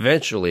 right? And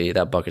eventually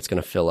that bucket's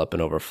going to fill up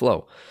and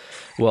overflow.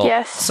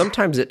 Well,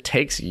 sometimes it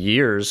takes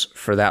years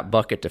for that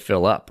bucket to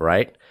fill up,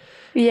 right?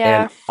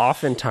 Yeah. And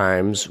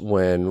oftentimes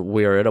when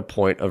we're at a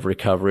point of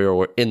recovery or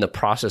we're in the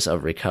process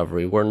of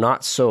recovery, we're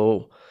not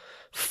so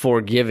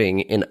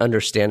forgiving in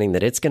understanding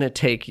that it's going to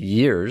take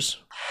years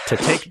to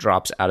take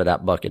drops out of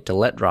that bucket, to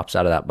let drops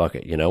out of that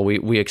bucket.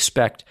 We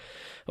expect,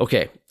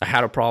 okay, I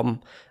had a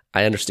problem.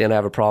 I understand I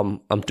have a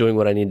problem. I'm doing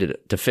what I need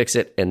to fix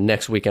it. And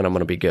next weekend I'm going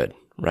to be good.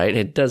 Right.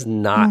 It does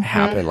not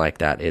happen like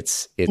that.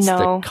 It's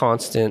the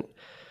constant,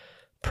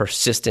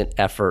 persistent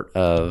effort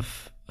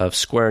of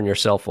squaring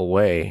yourself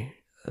away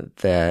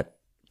that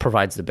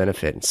provides the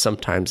benefit. And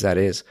sometimes that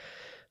is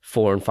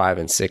 4 and 5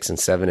 and 6 and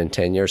 7 and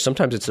 10 years.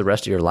 Sometimes it's the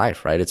rest of your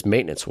life, right? It's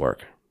maintenance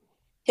work.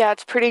 Yeah,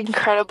 it's pretty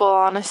incredible,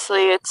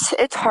 honestly.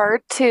 It's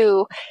hard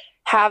to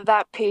have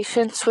that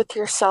patience with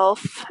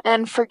yourself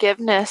and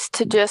forgiveness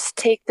to just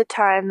take the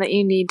time that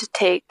you need to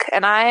take.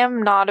 And I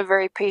am not a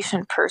very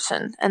patient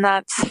person, and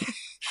that's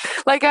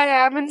like I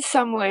am in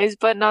some ways,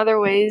 but in other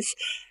ways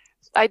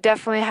I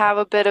definitely have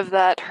a bit of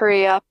that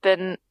hurry up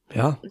and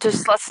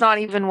just let's not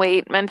even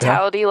wait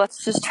mentality. Yeah.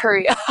 Let's just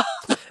hurry up.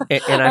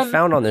 And I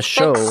found on this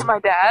show, thanks to my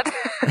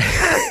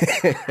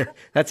dad.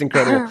 That's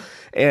incredible.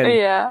 And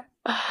yeah.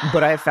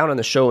 But I have found on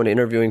the show and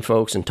interviewing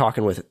folks and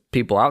talking with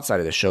people outside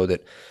of the show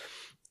that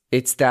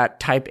it's that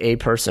type A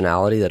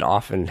personality that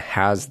often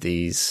has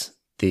these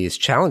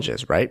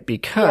challenges, right?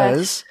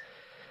 Because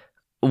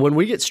when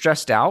we get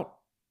stressed out,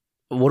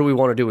 what do we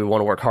want to do? We want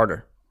to work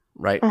harder,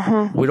 right?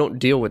 We don't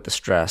deal with the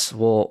stress.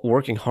 Well,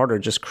 working harder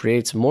just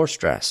creates more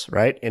stress,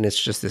 right? And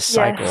it's just this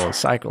cycle and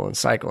cycle and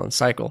cycle and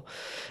cycle.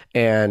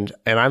 And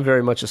I'm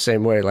very much the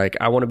same way. Like,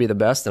 I want to be the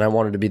best, and I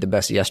wanted to be the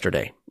best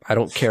yesterday. I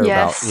don't care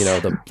about,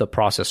 the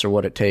process or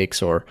what it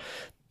takes, or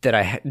that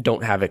I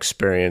don't have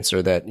experience,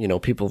 or that,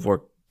 people have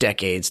worked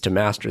decades to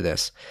master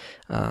this.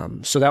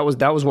 So that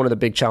was one of the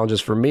big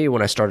challenges for me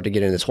when I started to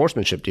get into this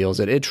horsemanship deal, is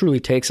that it truly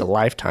takes a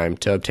lifetime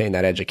to obtain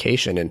that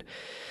education.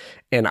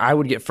 And I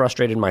would get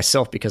frustrated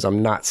myself because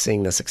I'm not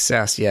seeing the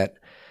success yet.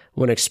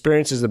 When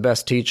experience is the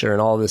best teacher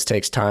and all of this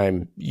takes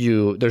time,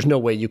 there's no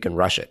way you can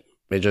rush it.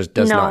 It just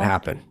does not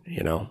happen,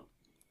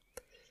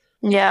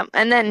 Yeah,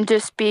 and then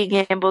just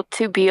being able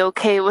to be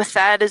okay with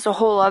that is a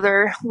whole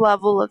other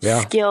level of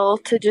skill,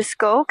 to just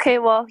go, okay,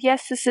 well,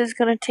 yes, this is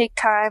going to take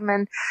time,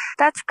 and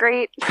that's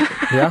great.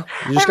 Yeah,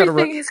 you just got to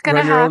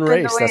run your own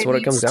race. That's what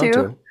it comes down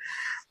to.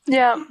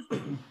 Yeah.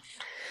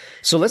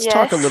 So let's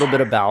talk a little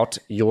bit about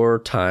your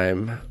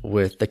time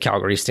with the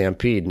Calgary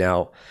Stampede.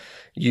 Now,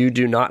 you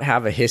do not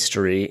have a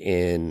history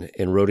in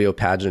rodeo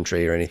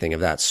pageantry or anything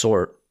of that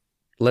sort.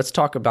 Let's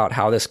talk about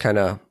how this kind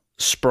of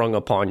sprung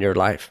upon your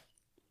life.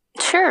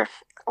 Sure.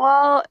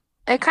 Well,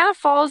 it kind of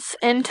falls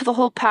into the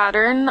whole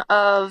pattern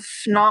of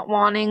not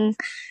wanting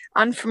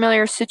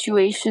unfamiliar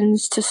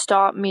situations to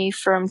stop me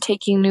from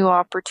taking new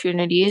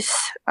opportunities.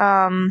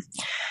 And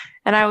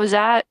I was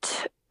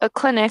at a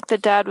clinic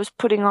that Dad was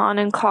putting on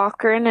in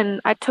Cochrane,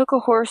 and I took a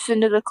horse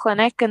into the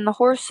clinic, and the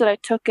horse that I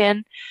took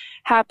in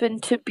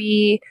happened to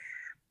be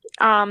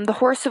the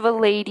horse of a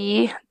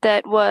lady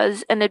that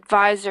was an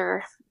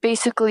advisor,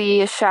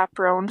 basically a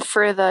chaperone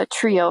for the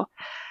trio.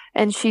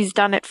 And she's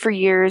done it for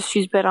years.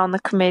 She's been on the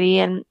committee,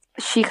 and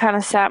she kind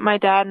of sat my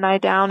dad and I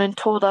down and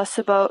told us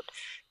about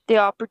the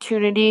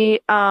opportunity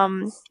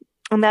and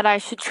that I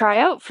should try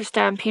out for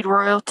Stampede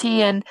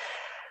Royalty. And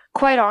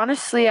quite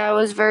honestly, I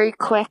was very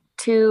quick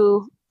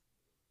to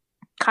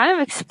kind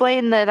of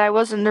explain that I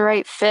wasn't the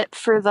right fit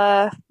for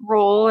the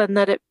role, and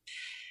that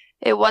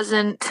it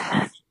wasn't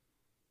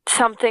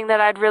something that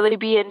I'd really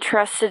be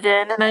interested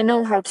in. And I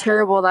know how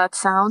terrible that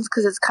sounds,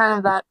 because it's kind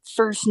of that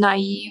first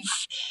naive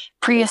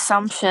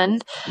pre-assumption.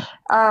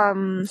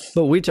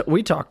 But we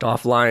talked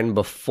offline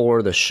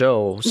before the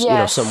show,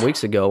 some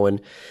weeks ago,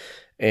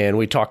 and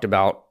we talked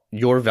about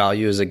your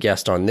value as a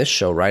guest on this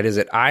show, right? Is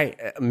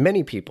that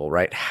many people,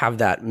 right, have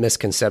that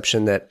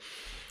misconception that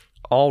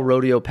all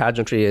rodeo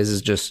pageantry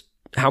is just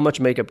how much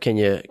makeup can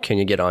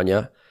you get on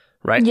you,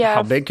 right? Yeah.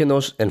 How big can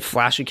those and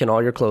flashy can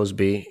all your clothes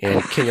be?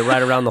 And can you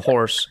ride around the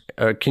horse,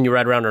 or can you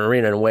ride around an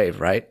arena and wave,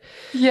 right?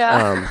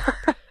 Yeah.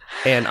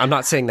 And I'm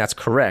not saying that's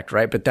correct,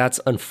 right? But that's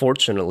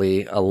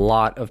unfortunately a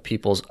lot of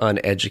people's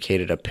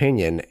uneducated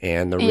opinion.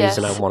 And the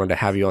reason I wanted to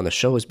have you on the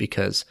show is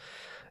because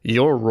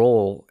your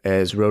role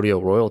as rodeo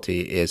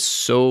royalty is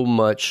so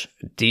much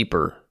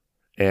deeper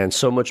and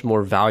so much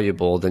more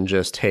valuable than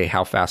just, hey,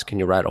 how fast can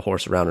you ride a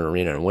horse around an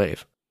arena and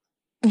wave?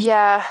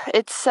 Yeah,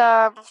 it's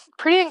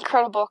pretty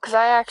incredible, because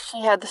I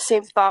actually had the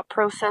same thought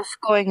process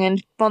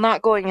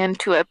not going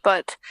into it,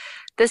 but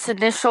this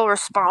initial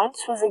response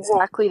was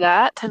exactly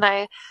that. And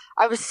I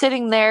was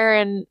sitting there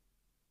and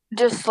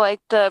just like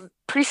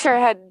pretty sure I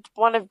had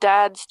one of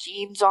Dad's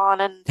jeans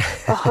on and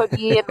a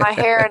hoodie and my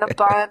hair in a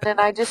bun,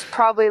 and I just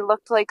probably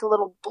looked like a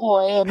little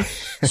boy. And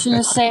she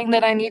was saying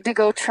that I need to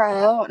go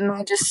try out, and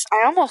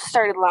I almost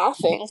started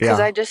laughing, because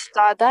I just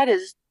thought that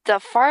is the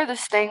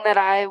farthest thing that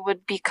I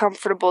would be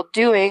comfortable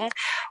doing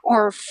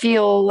or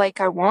feel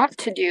like I want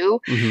to do.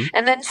 Mm-hmm.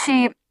 And then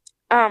she,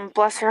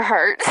 bless her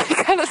heart,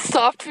 kind of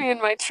stopped me in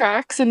my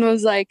tracks and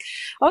was like,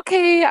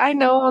 okay, I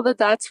know that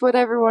that's what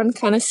everyone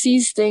kind of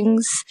sees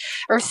things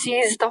or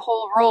sees the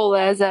whole role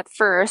as at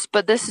first,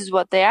 but this is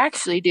what they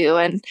actually do.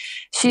 And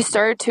she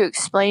started to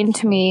explain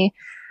to me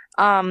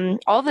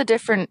all the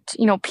different,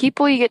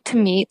 people you get to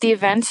meet, the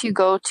events you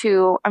go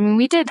to. I mean,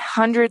 we did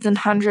hundreds and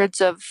hundreds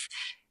of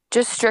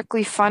just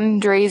strictly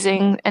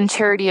fundraising and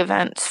charity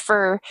events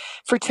for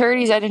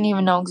charities I didn't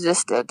even know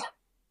existed.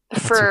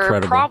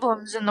 for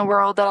problems in the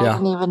world that I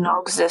didn't even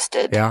know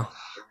existed. Yeah.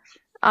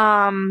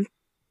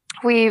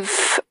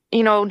 We've,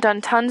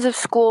 done tons of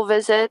school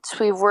visits.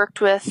 We've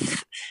worked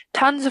with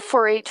tons of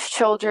 4-H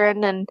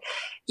children, and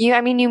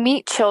you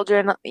meet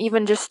children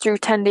even just through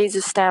 10 Days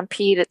of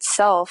Stampede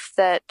itself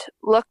that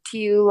look to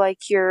you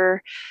like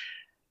you're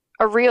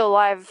a real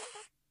live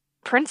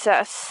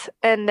princess.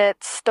 And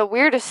it's the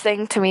weirdest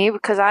thing to me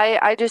because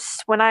I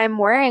just, when I'm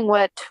wearing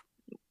what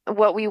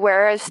we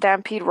wear as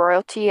Stampede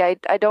royalty, I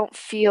don't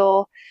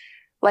feel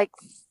like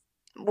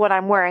what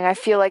I'm wearing. I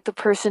feel like the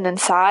person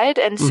inside.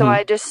 And so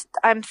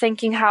I'm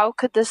thinking, how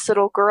could this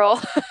little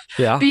girl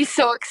be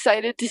so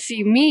excited to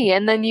see me?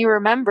 And then you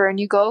remember and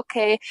you go,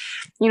 okay,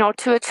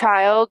 to a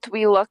child,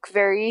 we look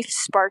very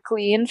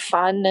sparkly and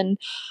fun and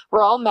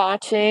we're all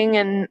matching.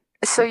 And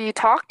so you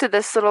talk to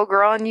this little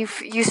girl and you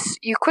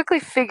quickly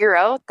figure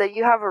out that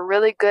you have a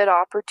really good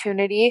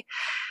opportunity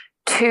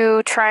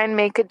to try and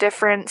make a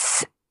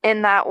difference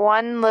in that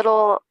one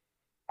little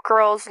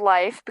girl's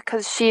life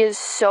because she is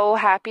so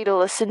happy to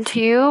listen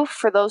to you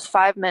for those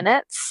 5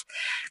 minutes.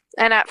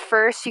 And at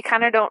first you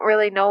kind of don't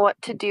really know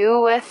what to do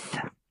with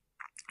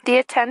the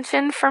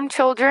attention from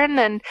children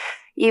and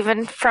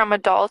even from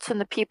adults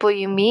and the people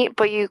you meet,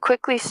 but you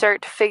quickly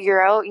start to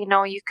figure out,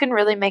 you can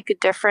really make a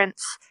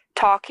difference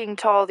talking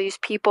to all these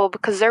people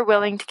because they're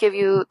willing to give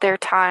you their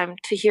time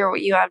to hear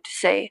what you have to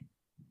say.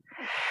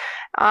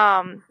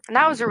 And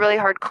that was a really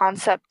hard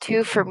concept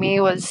too for me,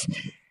 was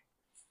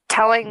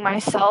telling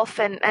myself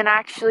and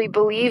actually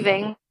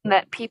believing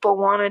that people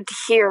wanted to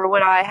hear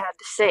what I had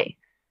to say.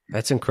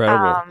 That's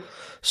incredible.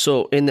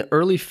 So in the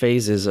early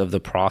phases of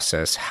the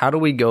process, how do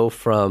we go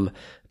from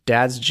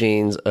dad's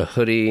jeans, a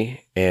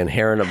hoodie, and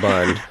hair in a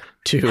bun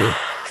to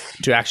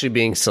actually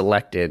being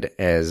selected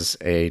as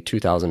a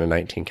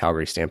 2019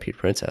 Calgary Stampede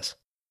Princess?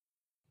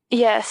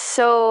 Yes,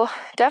 so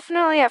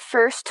definitely at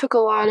first took a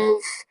lot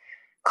of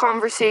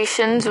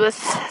conversations with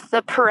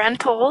the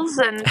parentals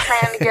and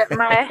trying to get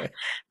my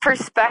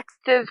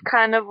perspective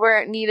kind of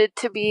where it needed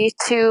to be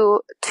to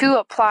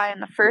apply in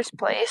the first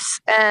place.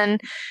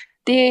 And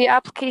the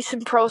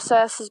application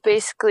process is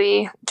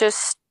basically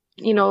just,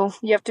 you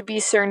have to be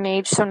a certain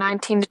age, so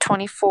 19 to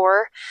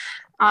 24.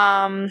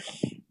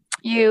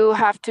 You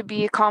have to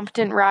be a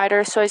competent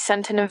rider, so I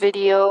sent in a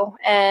video,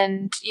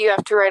 and you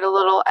have to write a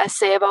little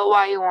essay about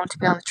why you want to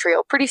be on the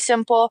trail. Pretty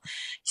simple.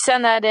 You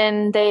send that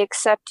in, they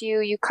accept you,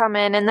 you come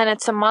in, and then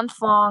it's a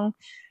month-long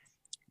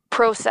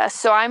process.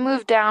 So I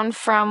moved down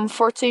from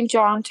Fort St.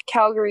 John to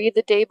Calgary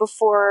the day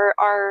before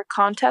our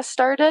contest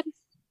started.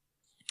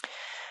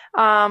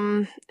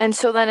 And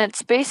so then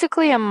it's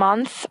basically a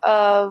month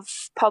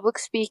of public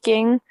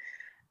speaking,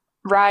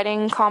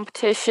 riding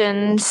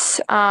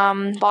competitions,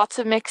 lots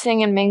of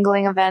mixing and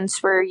mingling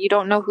events where you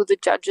don't know who the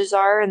judges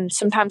are, and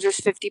sometimes there's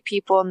 50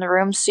 people in the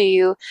room, so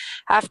you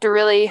have to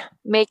really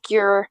make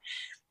your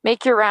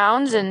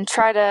rounds and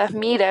try to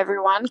meet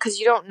everyone because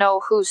you don't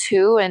know who's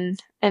who,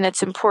 and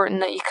it's important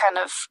that you kind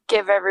of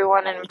give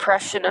everyone an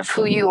impression of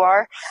who you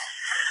are.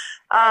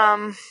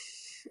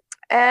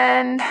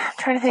 And I'm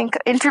trying to think,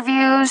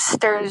 interviews,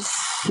 there's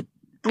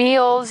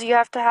meals you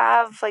have to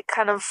have, like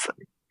kind of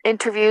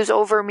interviews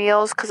over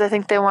meals because I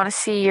think they want to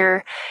see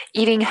your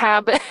eating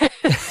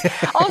habits,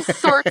 all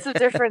sorts of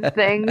different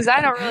things.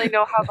 I don't really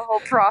know how the whole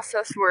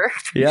process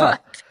worked. Yeah.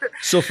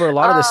 So for a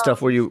lot of this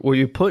stuff, were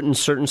you put in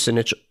certain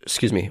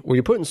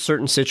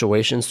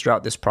situations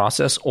throughout this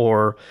process,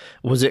 or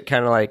was it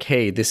kind of like,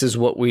 hey, this is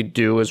what we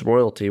do as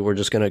royalty, we're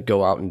just going to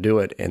go out and do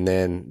it, and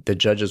then the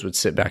judges would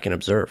sit back and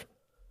observe?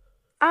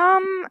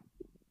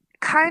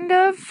 Kind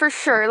of, for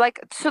sure.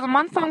 So the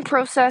month-long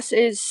process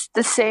is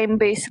the same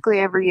basically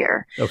every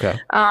year. Okay.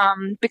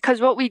 Because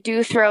what we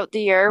do throughout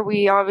the year,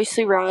 we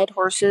obviously ride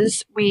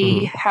horses.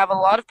 We have a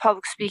lot of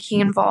public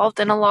speaking involved,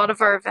 and a lot of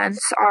our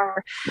events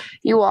are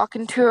you walk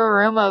into a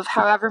room of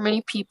however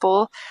many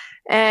people,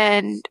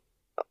 and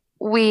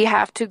we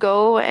have to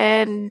go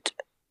and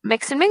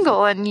mix and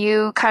mingle, and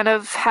you kind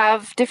of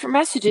have different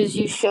messages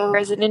you share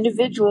as an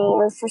individual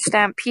or for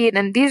Stampede,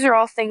 and these are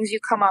all things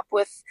you come up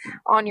with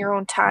on your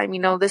own time.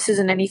 This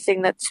isn't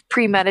anything that's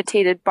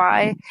premeditated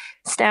by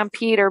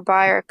Stampede or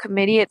by our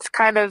committee. It's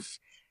kind of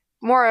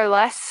more or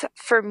less,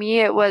 for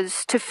me, it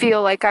was to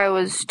feel like I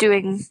was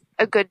doing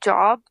a good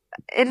job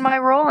in my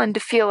role and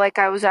to feel like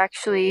I was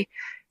actually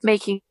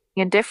making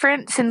a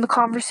difference in the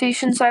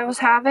conversations I was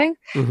having.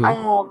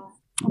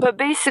 But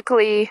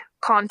basically,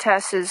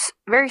 contest is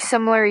very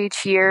similar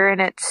each year, and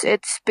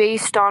it's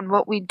based on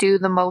what we do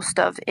the most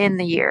of in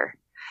the year.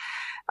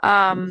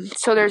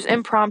 So there's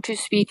impromptu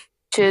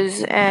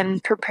speeches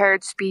and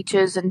prepared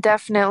speeches, and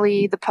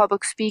definitely the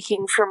public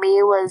speaking for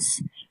me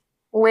was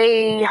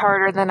way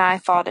harder than I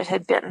thought it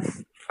had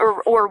been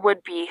or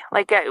would be.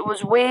 It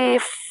was way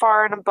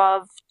far and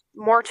above,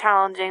 more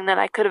challenging than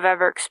I could have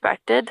ever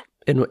expected.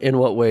 In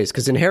what ways?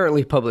 Because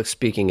inherently public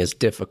speaking is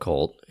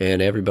difficult,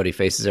 and everybody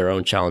faces their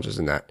own challenges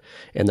in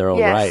their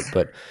own right.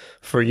 But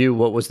for you,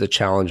 what was the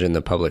challenge in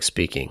the public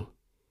speaking?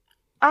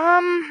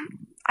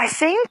 I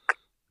think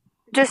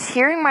just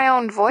hearing my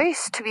own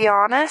voice, to be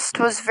honest,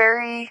 was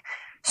very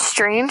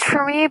strange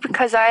for me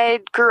because I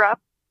grew up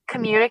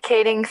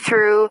communicating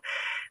through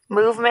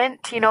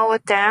movement,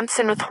 with dance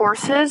and with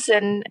horses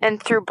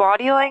and through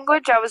body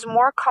language. I was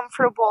more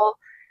comfortable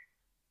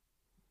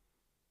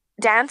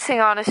dancing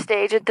on a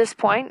stage at this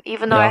point,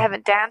 even though I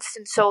haven't danced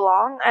in so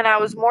long, and I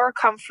was more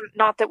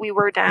not that we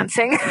were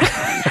dancing.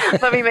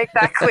 Let me make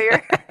that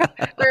clear.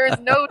 There is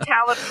no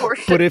talent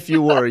portion. But if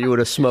you were, you would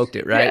have smoked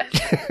it, right?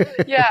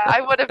 Yeah,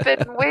 I would have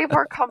been way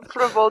more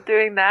comfortable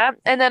doing that.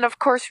 And then of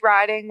course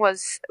riding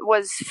was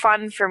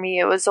fun for me.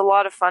 It was a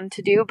lot of fun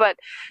to do, but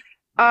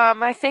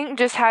I think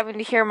just having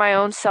to hear my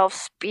own self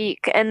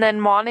speak and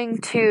then wanting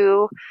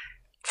to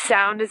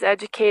sound as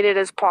educated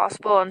as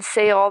possible and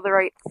say all the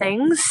right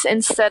things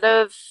instead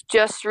of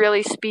just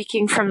really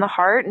speaking from the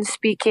heart and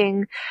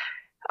speaking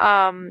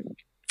from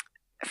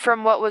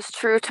what was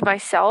true to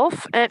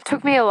myself. And it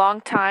took me a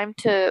long time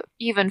to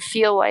even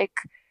feel like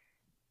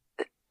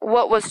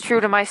what was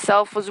true to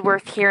myself was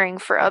worth hearing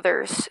for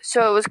others.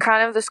 So it was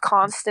kind of this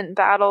constant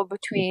battle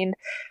between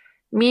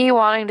me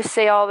wanting to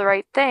say all the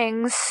right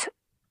things,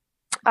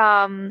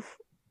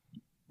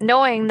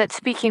 knowing that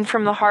speaking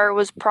from the heart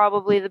was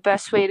probably the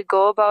best way to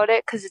go about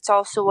it because it's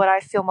also what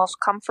I feel most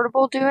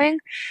comfortable doing,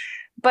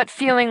 but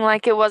feeling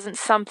like it wasn't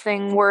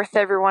something worth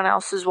everyone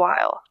else's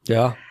while.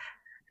 Yeah.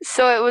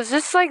 So it was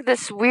just like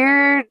this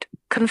weird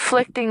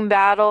conflicting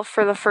battle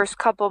for the first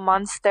couple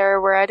months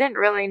there where I didn't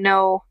really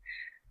know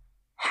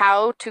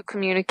how to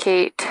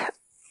communicate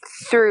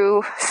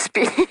through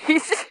speech.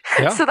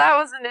 Yeah. So that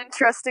was an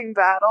interesting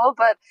battle,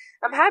 but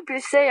I'm happy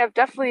to say I've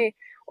definitely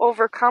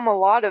overcome a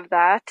lot of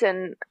that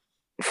and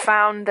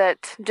found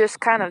that just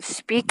kind of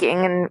speaking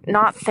and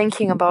not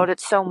thinking about it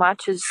so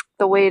much is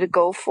the way to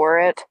go for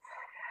it.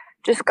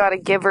 Just got to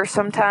give her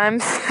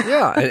sometimes.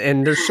 Yeah,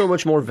 and there's so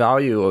much more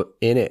value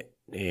in it,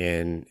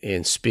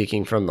 in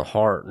speaking from the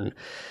heart. And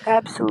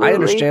absolutely. I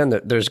understand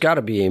that there's got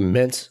to be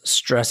immense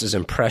stresses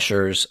and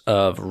pressures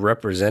of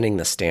representing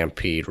the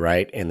Stampede,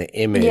 right? And the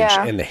image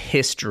and the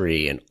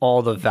history and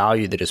all the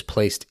value that is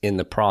placed in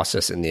the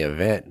process in the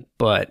event.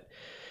 But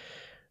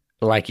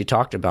like you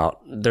talked about,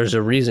 there's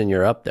a reason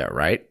you're up there,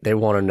 right? They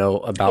want to know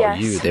about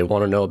you. They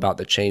want to know about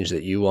the change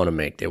that you want to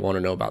make. They want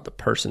to know about the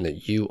person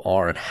that you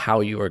are and how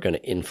you are going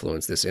to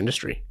influence this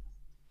industry.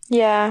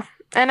 Yeah.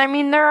 And I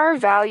mean, there are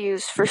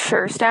values for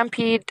sure.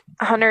 Stampede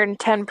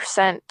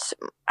 110%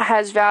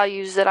 has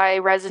values that I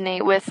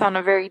resonate with on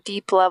a very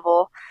deep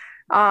level.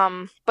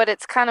 But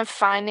it's kind of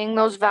finding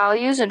those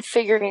values and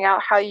figuring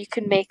out how you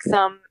can make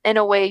them in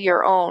a way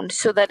your own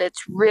so that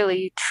it's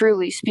really,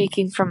 truly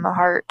speaking from the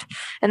heart.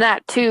 And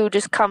that too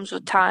just comes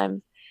with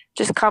time,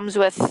 just comes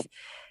with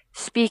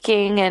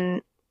speaking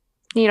and,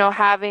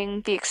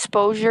 having the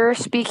exposure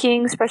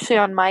speaking, especially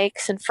on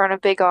mics in front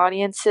of big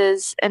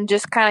audiences, and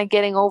just kind of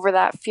getting over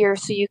that fear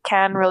so you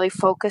can really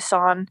focus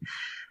on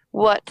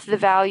what the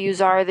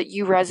values are that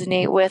you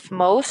resonate with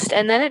most.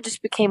 And then it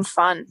just became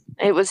fun.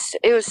 It was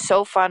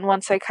so fun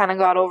once I kind of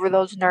got over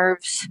those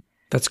nerves.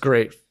 That's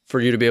great for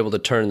you to be able to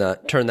turn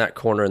that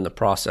corner in the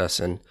process.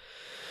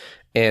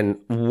 And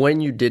when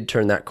you did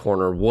turn that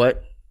corner,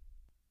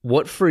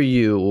 what for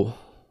you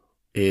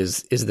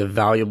is the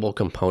valuable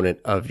component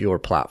of your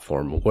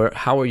platform?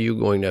 How are you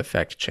going to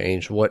affect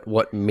change?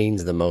 What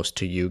means the most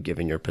to you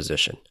given your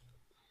position?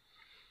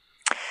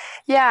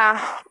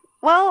 Yeah.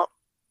 Well,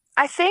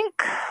 I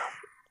think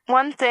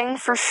one thing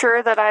for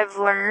sure that I've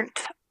learned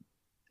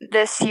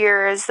this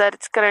year is that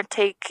it's going to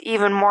take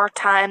even more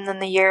time than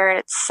the year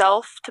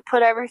itself to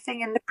put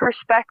everything into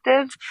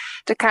perspective,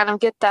 to kind of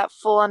get that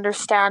full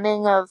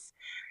understanding of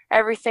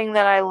everything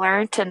that I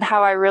learned and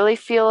how I really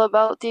feel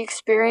about the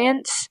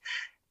experience.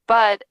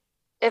 But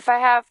if I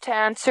have to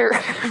answer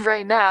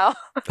right now,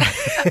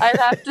 I'd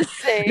have to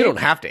say... You don't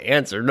have to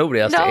answer. Nobody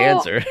has to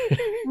answer.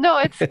 No,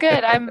 it's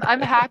good. I'm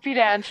happy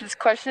to answer this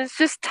question. It's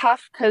just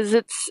tough because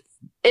it's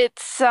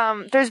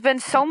there's been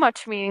so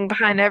much meaning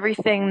behind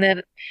everything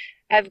that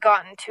I've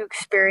gotten to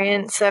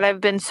experience, that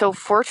I've been so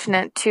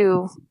fortunate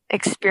to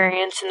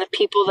experience, and the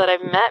people that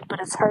I've met, but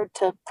it's hard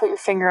to put your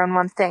finger on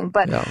one thing.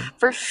 But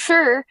for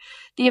sure,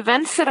 the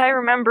events that I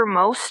remember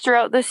most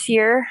throughout this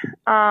year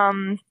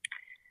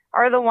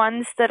are the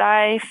ones that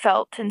I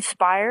felt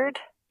inspired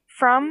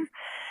from.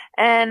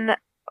 And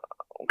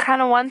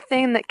kind of one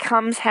thing that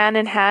comes hand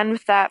in hand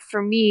with that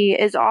for me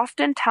is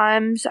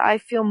oftentimes I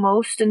feel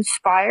most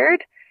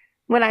inspired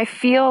when I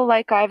feel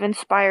like I've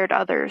inspired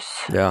others.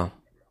 Yeah.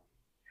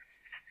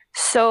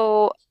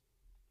 So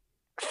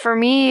for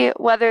me,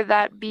 whether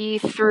that be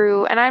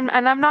through, and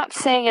I'm not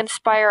saying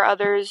inspire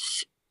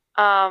others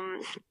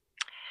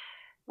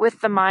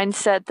with the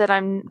mindset that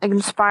I'm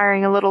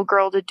inspiring a little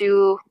girl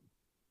to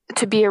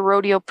be a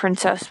rodeo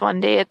princess one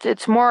day.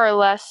 It's more or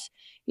less,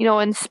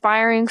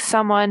 inspiring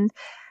someone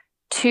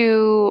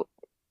to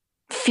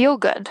feel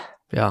good.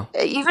 Yeah.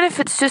 Even if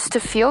it's just to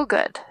feel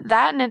good.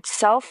 That in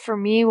itself for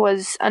me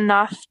was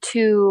enough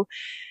to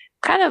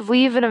kind of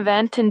leave an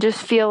event and just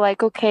feel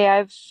like,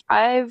 okay,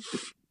 I've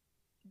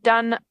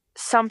done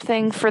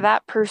something for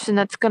that person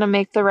that's going to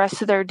make the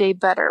rest of their day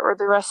better or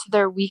the rest of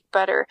their week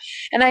better.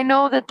 And I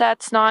know that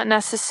that's not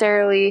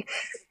necessarily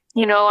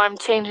I'm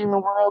changing the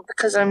world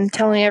because I'm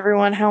telling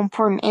everyone how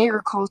important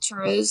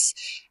agriculture is.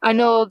 I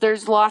know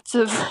there's lots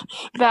of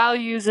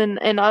values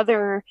in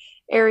other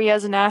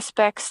areas and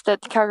aspects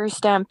that the Calgary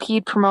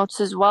Stampede promotes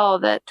as well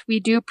that we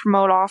do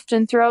promote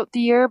often throughout the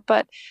year.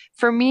 But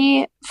for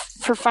me,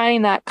 for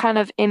finding that kind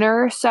of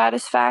inner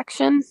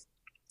satisfaction,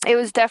 it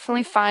was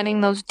definitely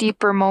finding those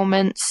deeper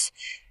moments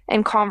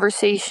and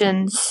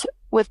conversations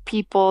with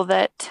people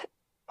that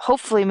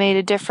hopefully made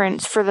a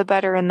difference for the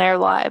better in their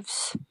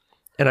lives.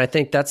 And I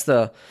think that's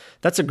the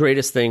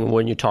greatest thing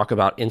when you talk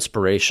about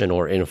inspiration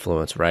or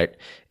influence, right?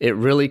 It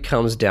really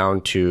comes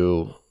down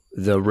to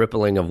the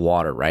rippling of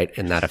water, right?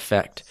 And that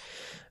effect.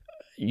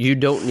 You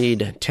don't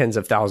need tens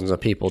of thousands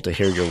of people to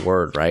hear your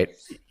word, right?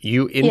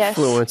 You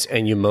influence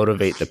and you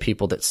motivate the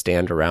people that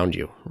stand around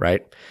you,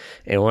 right?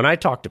 And when I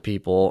talk to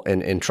people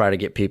and try to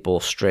get people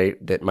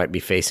straight that might be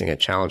facing a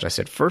challenge, I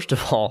said, first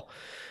of all,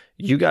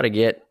 you got to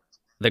get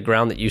the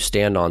ground that you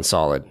stand on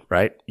solid,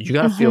 right? You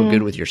got to feel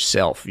good with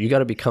yourself. You got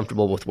to be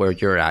comfortable with where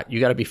you're at. You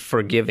got to be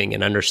forgiving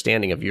and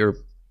understanding of your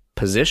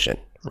position,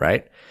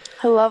 right?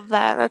 I love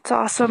that. That's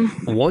awesome.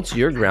 Once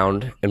your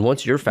ground and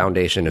once your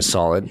foundation is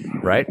solid,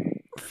 right?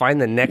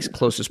 Find the next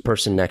closest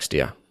person next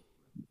to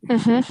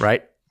you,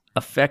 right?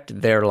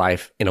 Affect their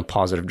life in a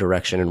positive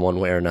direction in one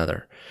way or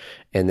another.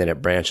 And then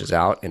it branches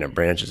out and it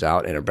branches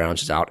out and it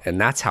branches out. And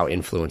that's how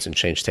influence and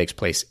change takes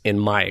place in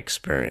my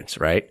experience,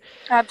 right?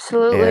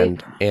 Absolutely.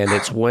 And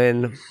it's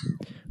when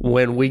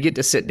we get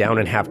to sit down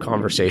and have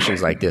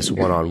conversations like this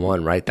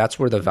one-on-one, right? That's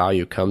where the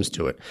value comes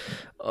to it.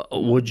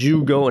 Would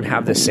you go and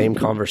have the same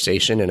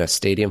conversation in a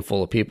stadium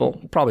full of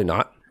people? Probably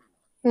not.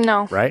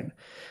 No. Right?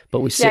 But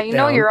we sit down. Yeah, you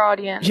know your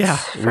audience. Yeah,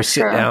 we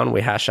sit down,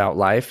 we hash out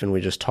life, and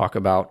we just talk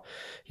about,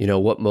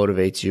 what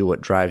motivates you,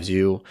 what drives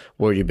you,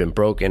 where you've been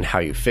broken, how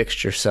you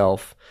fixed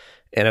yourself.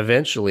 And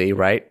eventually,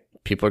 right,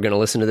 people are going to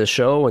listen to this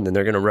show, and then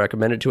they're going to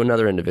recommend it to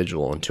another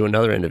individual and to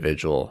another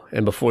individual.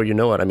 And before you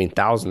know it,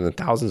 thousands and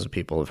thousands of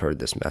people have heard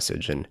this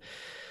message. And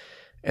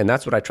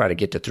that's what I try to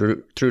get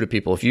through to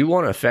people. If you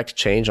want to affect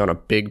change on a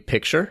big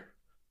picture,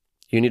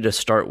 you need to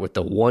start with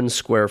the 1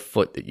 square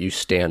foot that you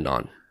stand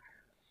on.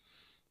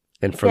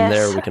 And from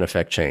there, we can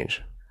affect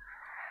change.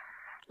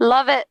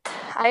 Love it.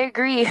 I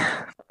agree.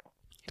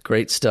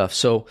 Great stuff.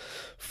 So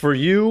for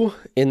you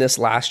in this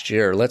last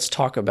year, let's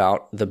talk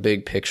about the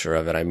big picture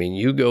of it.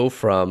 You go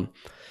from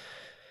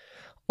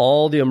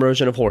all the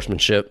immersion of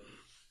horsemanship,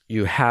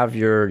 you have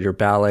your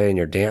ballet and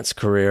your dance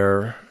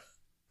career.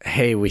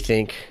 Hey, we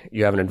think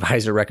you have an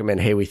advisor recommend,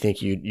 hey, we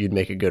think you'd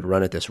make a good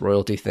run at this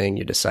royalty thing.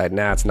 You decide,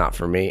 nah, it's not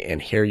for me.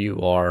 And here you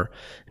are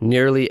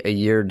nearly a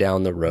year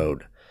down the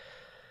road.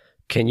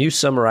 Can you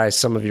summarize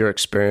some of your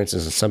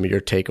experiences and some of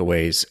your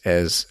takeaways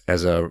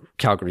as a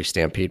Calgary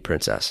Stampede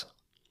princess?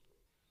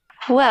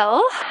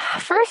 Well,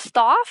 first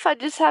off, I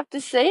just have to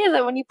say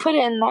that when you put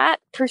it in that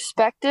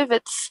perspective,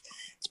 it's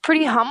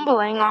pretty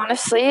humbling,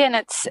 honestly, and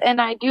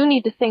I do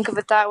need to think of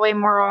it that way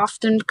more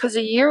often because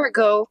a year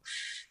ago,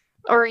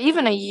 or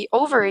even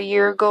over a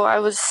year ago, I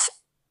was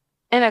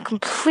in a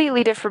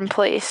completely different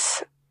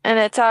place, and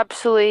it's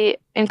absolutely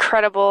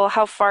incredible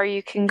how far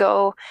you can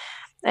go.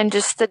 And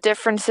just the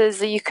differences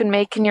that you can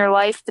make in your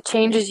life, the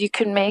changes you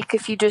can make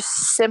if you just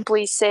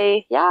simply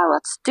say, yeah,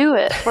 let's do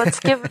it. Let's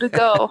give it a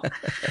go.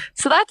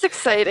 So that's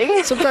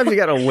exciting. Sometimes you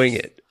got to wing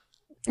it.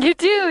 You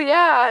do,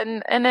 yeah.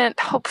 And then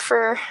hope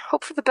for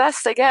the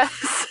best, I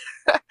guess.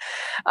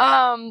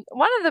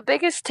 One of the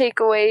biggest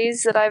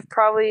takeaways that I've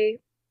probably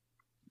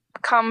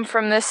come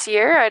from this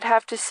year, I'd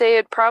have to say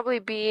it'd probably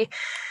be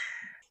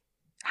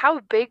how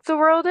big the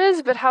world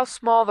is, but how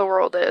small the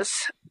world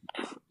is.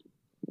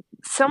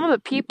 Some of the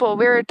people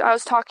I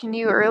was talking to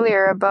you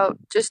earlier about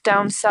just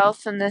down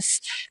south in this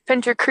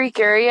Pinter Creek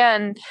area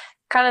and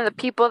kind of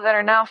the people that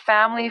are now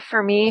family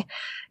for me.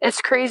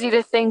 It's crazy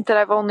to think that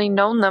I've only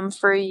known them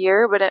for a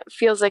year, but it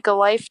feels like a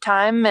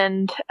lifetime.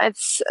 And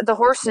it's the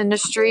horse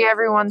industry.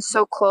 Everyone's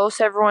so close.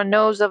 Everyone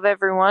knows of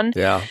everyone.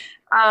 Yeah.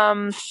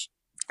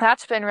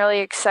 That's been really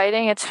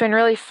exciting. It's been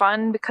really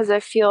fun because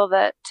I feel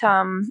that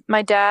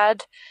my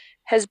dad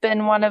has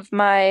been one of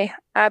my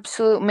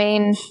absolute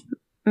main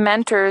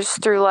mentors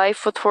through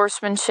life with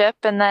horsemanship.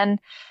 And then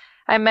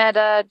I met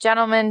a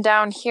gentleman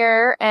down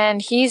here, and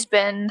he's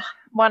been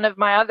one of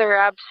my other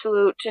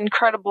absolute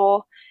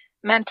incredible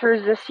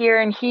mentors this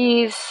year. And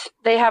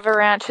they have a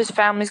ranch. His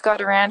family's got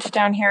a ranch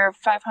down here of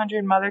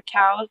 500 mother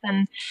cows,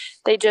 and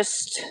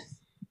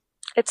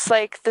it's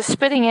like the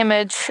spitting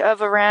image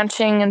of a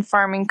ranching and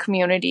farming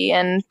community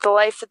and the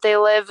life that they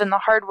live and the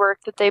hard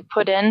work that they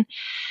put in.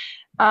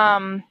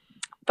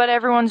 But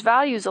everyone's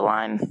values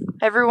align.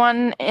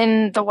 Everyone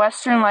in the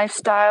Western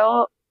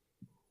lifestyle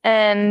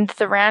and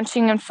the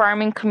ranching and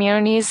farming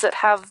communities that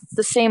have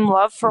the same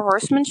love for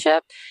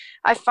horsemanship,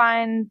 I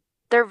find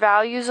their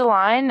values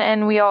align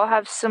and we all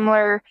have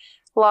similar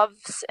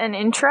loves and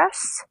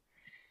interests.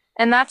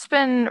 And that's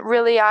been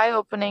really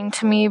eye-opening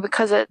to me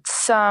because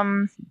it's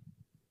kind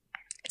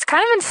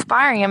of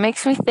inspiring. It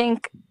makes me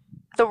think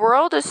the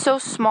world is so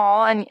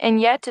small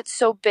and yet it's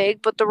so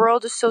big, but the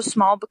world is so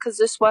small because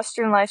this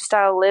Western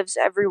lifestyle lives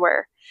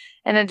everywhere.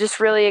 and it just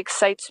really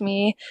excites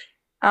me,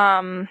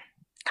 kind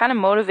of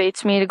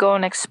motivates me to go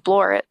and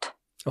explore it.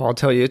 Well, I'll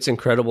tell you, it's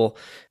incredible.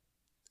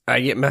 I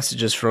get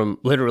messages from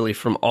literally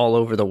from all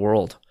over the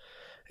world,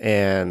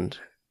 and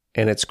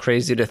it's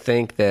crazy to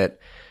think that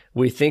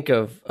we think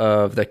of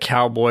the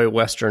cowboy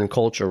Western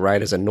culture,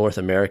 right, as a North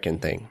American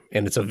thing.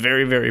 And it's a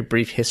very, very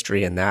brief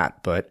history in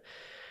that. But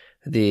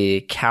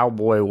the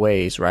cowboy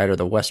ways, right, or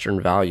the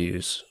Western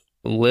values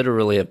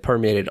literally have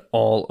permeated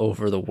all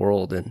over the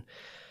world. And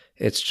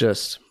it's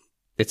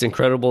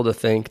incredible to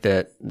think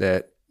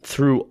that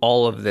through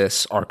all of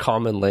this, our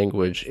common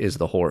language is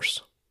the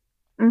horse.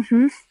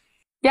 Mm-hmm.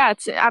 Yeah,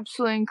 it's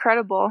absolutely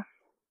incredible.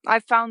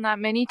 I've found that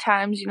many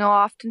times,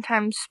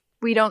 oftentimes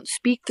we don't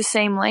speak the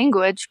same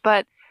language,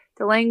 but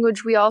the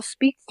language we all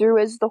speak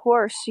through is the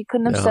horse. You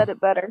couldn't have said it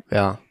better.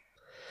 Yeah.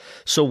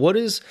 So what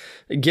is,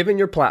 given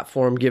your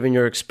platform, given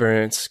your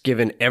experience,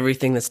 given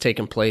everything that's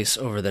taken place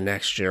over the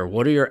next year,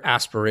 what are your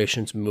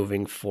aspirations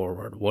moving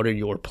forward? What are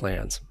your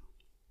plans?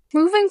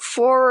 Moving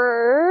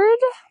forward,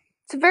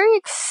 it's a very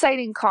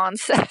exciting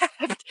concept.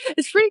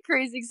 It's pretty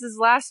crazy because this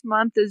last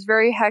month is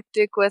very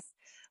hectic with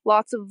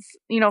lots of,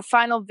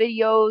 final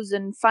videos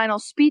and final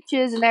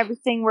speeches and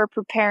everything we're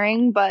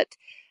preparing, but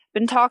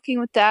been talking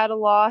with Dad a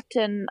lot,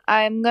 and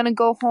I'm going to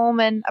go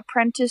home and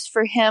apprentice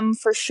for him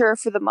for sure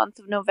for the month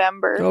of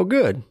November. Oh,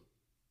 good.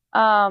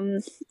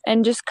 And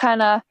just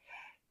kind of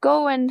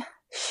go and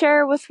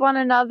share with one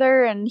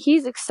another, and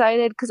he's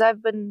excited because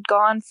I've been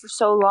gone for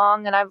so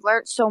long, and I've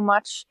learned so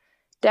much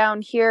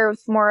down here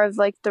with more of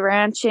like the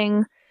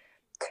ranching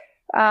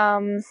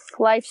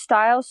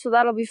lifestyle, so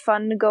that'll be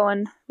fun to go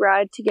and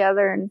ride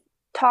together and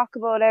talk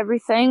about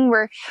everything.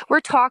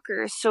 We're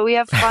talkers, so we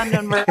have fun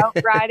when we're out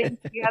riding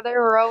together.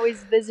 We're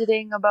always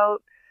visiting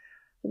about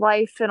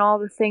life and all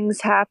the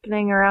things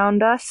happening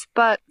around us.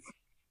 But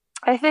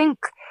I think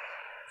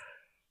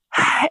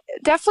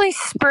definitely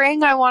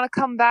spring I want to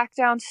come back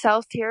down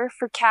south here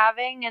for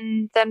calving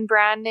and then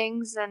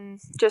brandings, and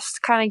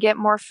just kind of get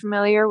more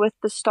familiar with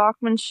the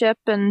stockmanship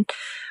and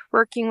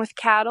working with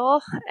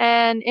cattle.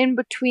 And in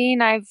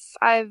between I've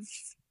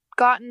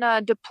gotten a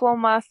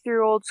diploma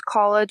through Olds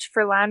College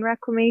for land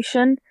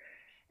reclamation,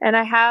 and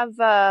I have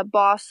a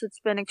boss that's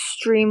been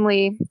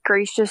extremely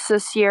gracious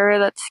this year,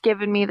 that's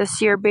given me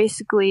this year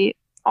basically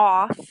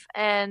off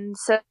and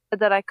said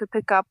that I could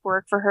pick up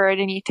work for her at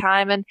any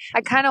time. And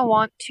I kind of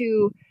want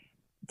to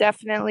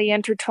definitely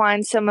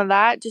intertwine some of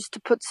that just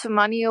to put some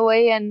money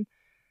away and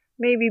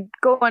maybe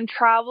go and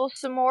travel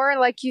some more.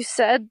 Like you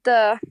said,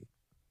 the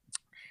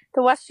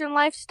Western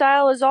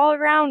lifestyle is all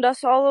around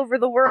us, all over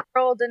the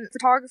world, and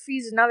photography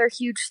is another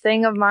huge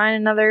thing of mine,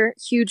 another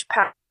huge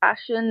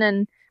passion.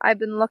 And I've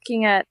been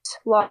looking at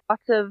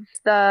lots of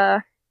I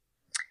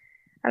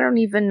don't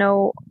even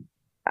know,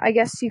 I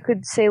guess you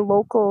could say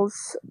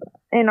locals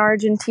in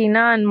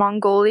Argentina and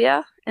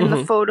Mongolia, and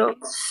the photos.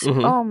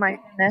 Mm-hmm. Oh my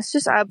goodness,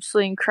 just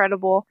absolutely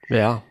incredible.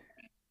 Yeah.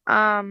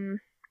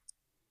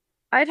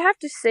 I'd have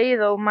to say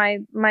though, my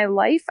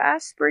life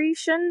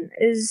aspiration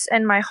is,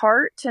 and my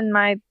heart and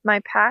my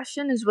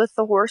passion is with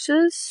the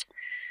horses,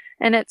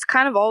 and it's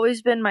kind of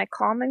always been my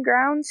common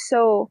ground.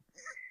 So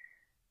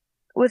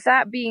with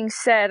that being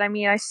said, I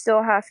mean, I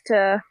still have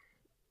to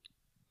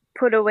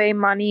put away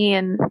money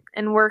and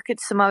work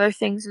at some other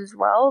things as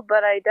well,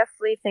 but I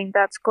definitely think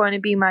that's going to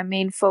be my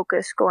main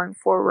focus going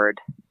forward.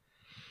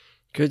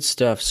 Good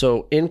stuff.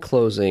 So in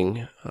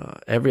closing,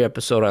 every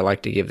episode I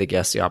like to give the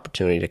guests the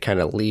opportunity to kind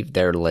of leave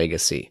their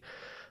legacy.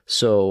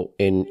 So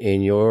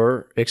in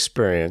your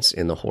experience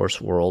in the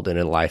horse world and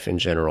in life in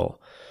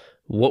general,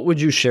 what would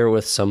you share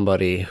with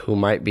somebody who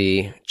might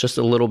be just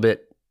a little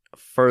bit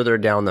further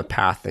down the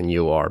path than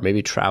you are,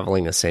 maybe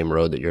traveling the same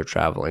road that you're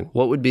traveling?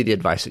 What would be the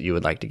advice that you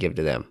would like to give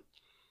to them?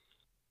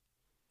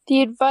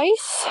 The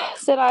advice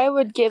that I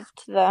would give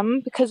to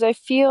them, because I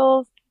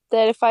feel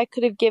that if I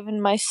could have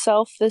given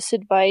myself this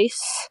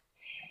advice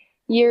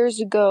years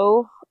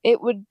ago,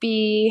 it would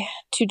be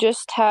to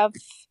just have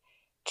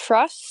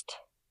trust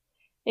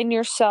in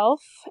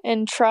yourself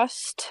and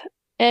trust.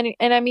 And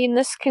I mean,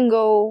 this can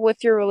go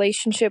with your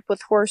relationship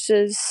with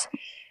horses,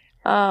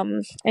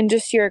 and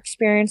just your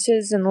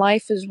experiences in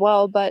life as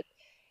well. But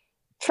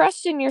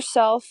trust in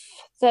yourself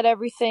that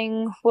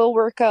everything will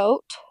work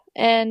out,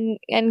 and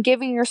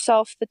giving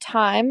yourself the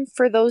time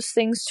for those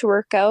things to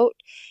work out,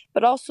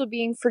 but also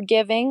being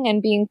forgiving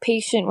and being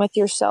patient with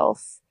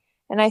yourself.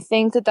 And I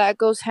think that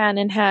goes hand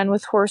in hand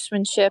with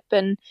horsemanship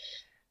and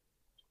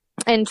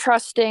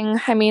trusting.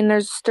 I mean,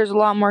 there's a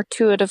lot more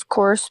to it, of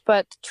course,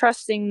 but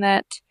trusting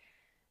that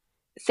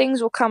things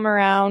will come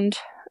around,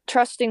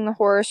 trusting the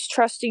horse,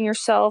 trusting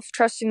yourself,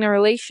 trusting the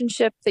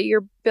relationship that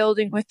you're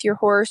building with your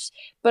horse,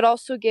 but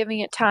also giving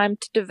it time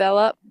to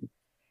develop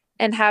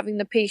and having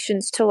the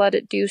patience to let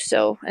it do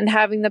so, and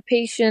having the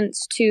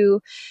patience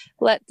to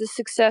let the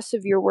success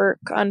of your work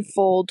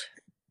unfold,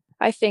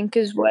 I think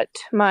is what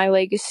my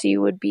legacy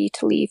would be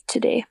to leave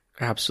today.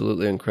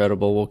 Absolutely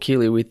incredible. Well,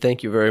 Keely, we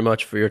thank you very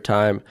much for your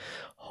time.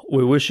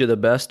 We wish you the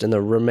best in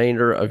the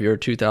remainder of your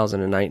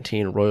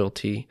 2019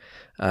 Royalty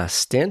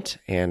stint,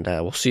 and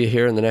we'll see you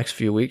here in the next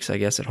few weeks, I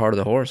guess, at Heart of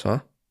the Horse, huh?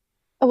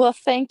 Well,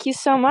 thank you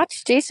so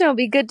much, Jason. It'll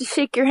be good to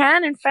shake your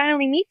hand and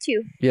finally meet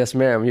you. Yes,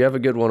 ma'am. You have a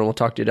good one, and we'll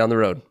talk to you down the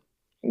road.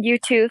 You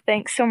too.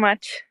 Thanks so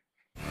much.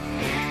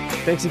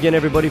 Thanks again,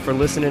 everybody, for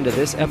listening to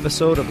this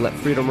episode of Let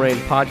Freedom Reign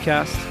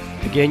podcast.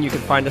 Again, you can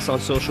find us on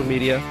social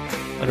media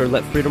under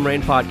Let Freedom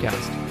Reign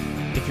podcast.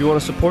 If you want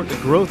to support the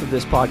growth of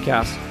this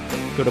podcast,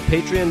 go to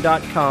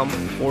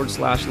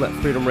patreon.com/Let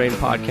Freedom Reign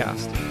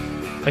podcast.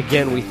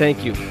 Again, we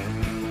thank you,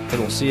 and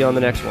we'll see you on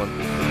the next one.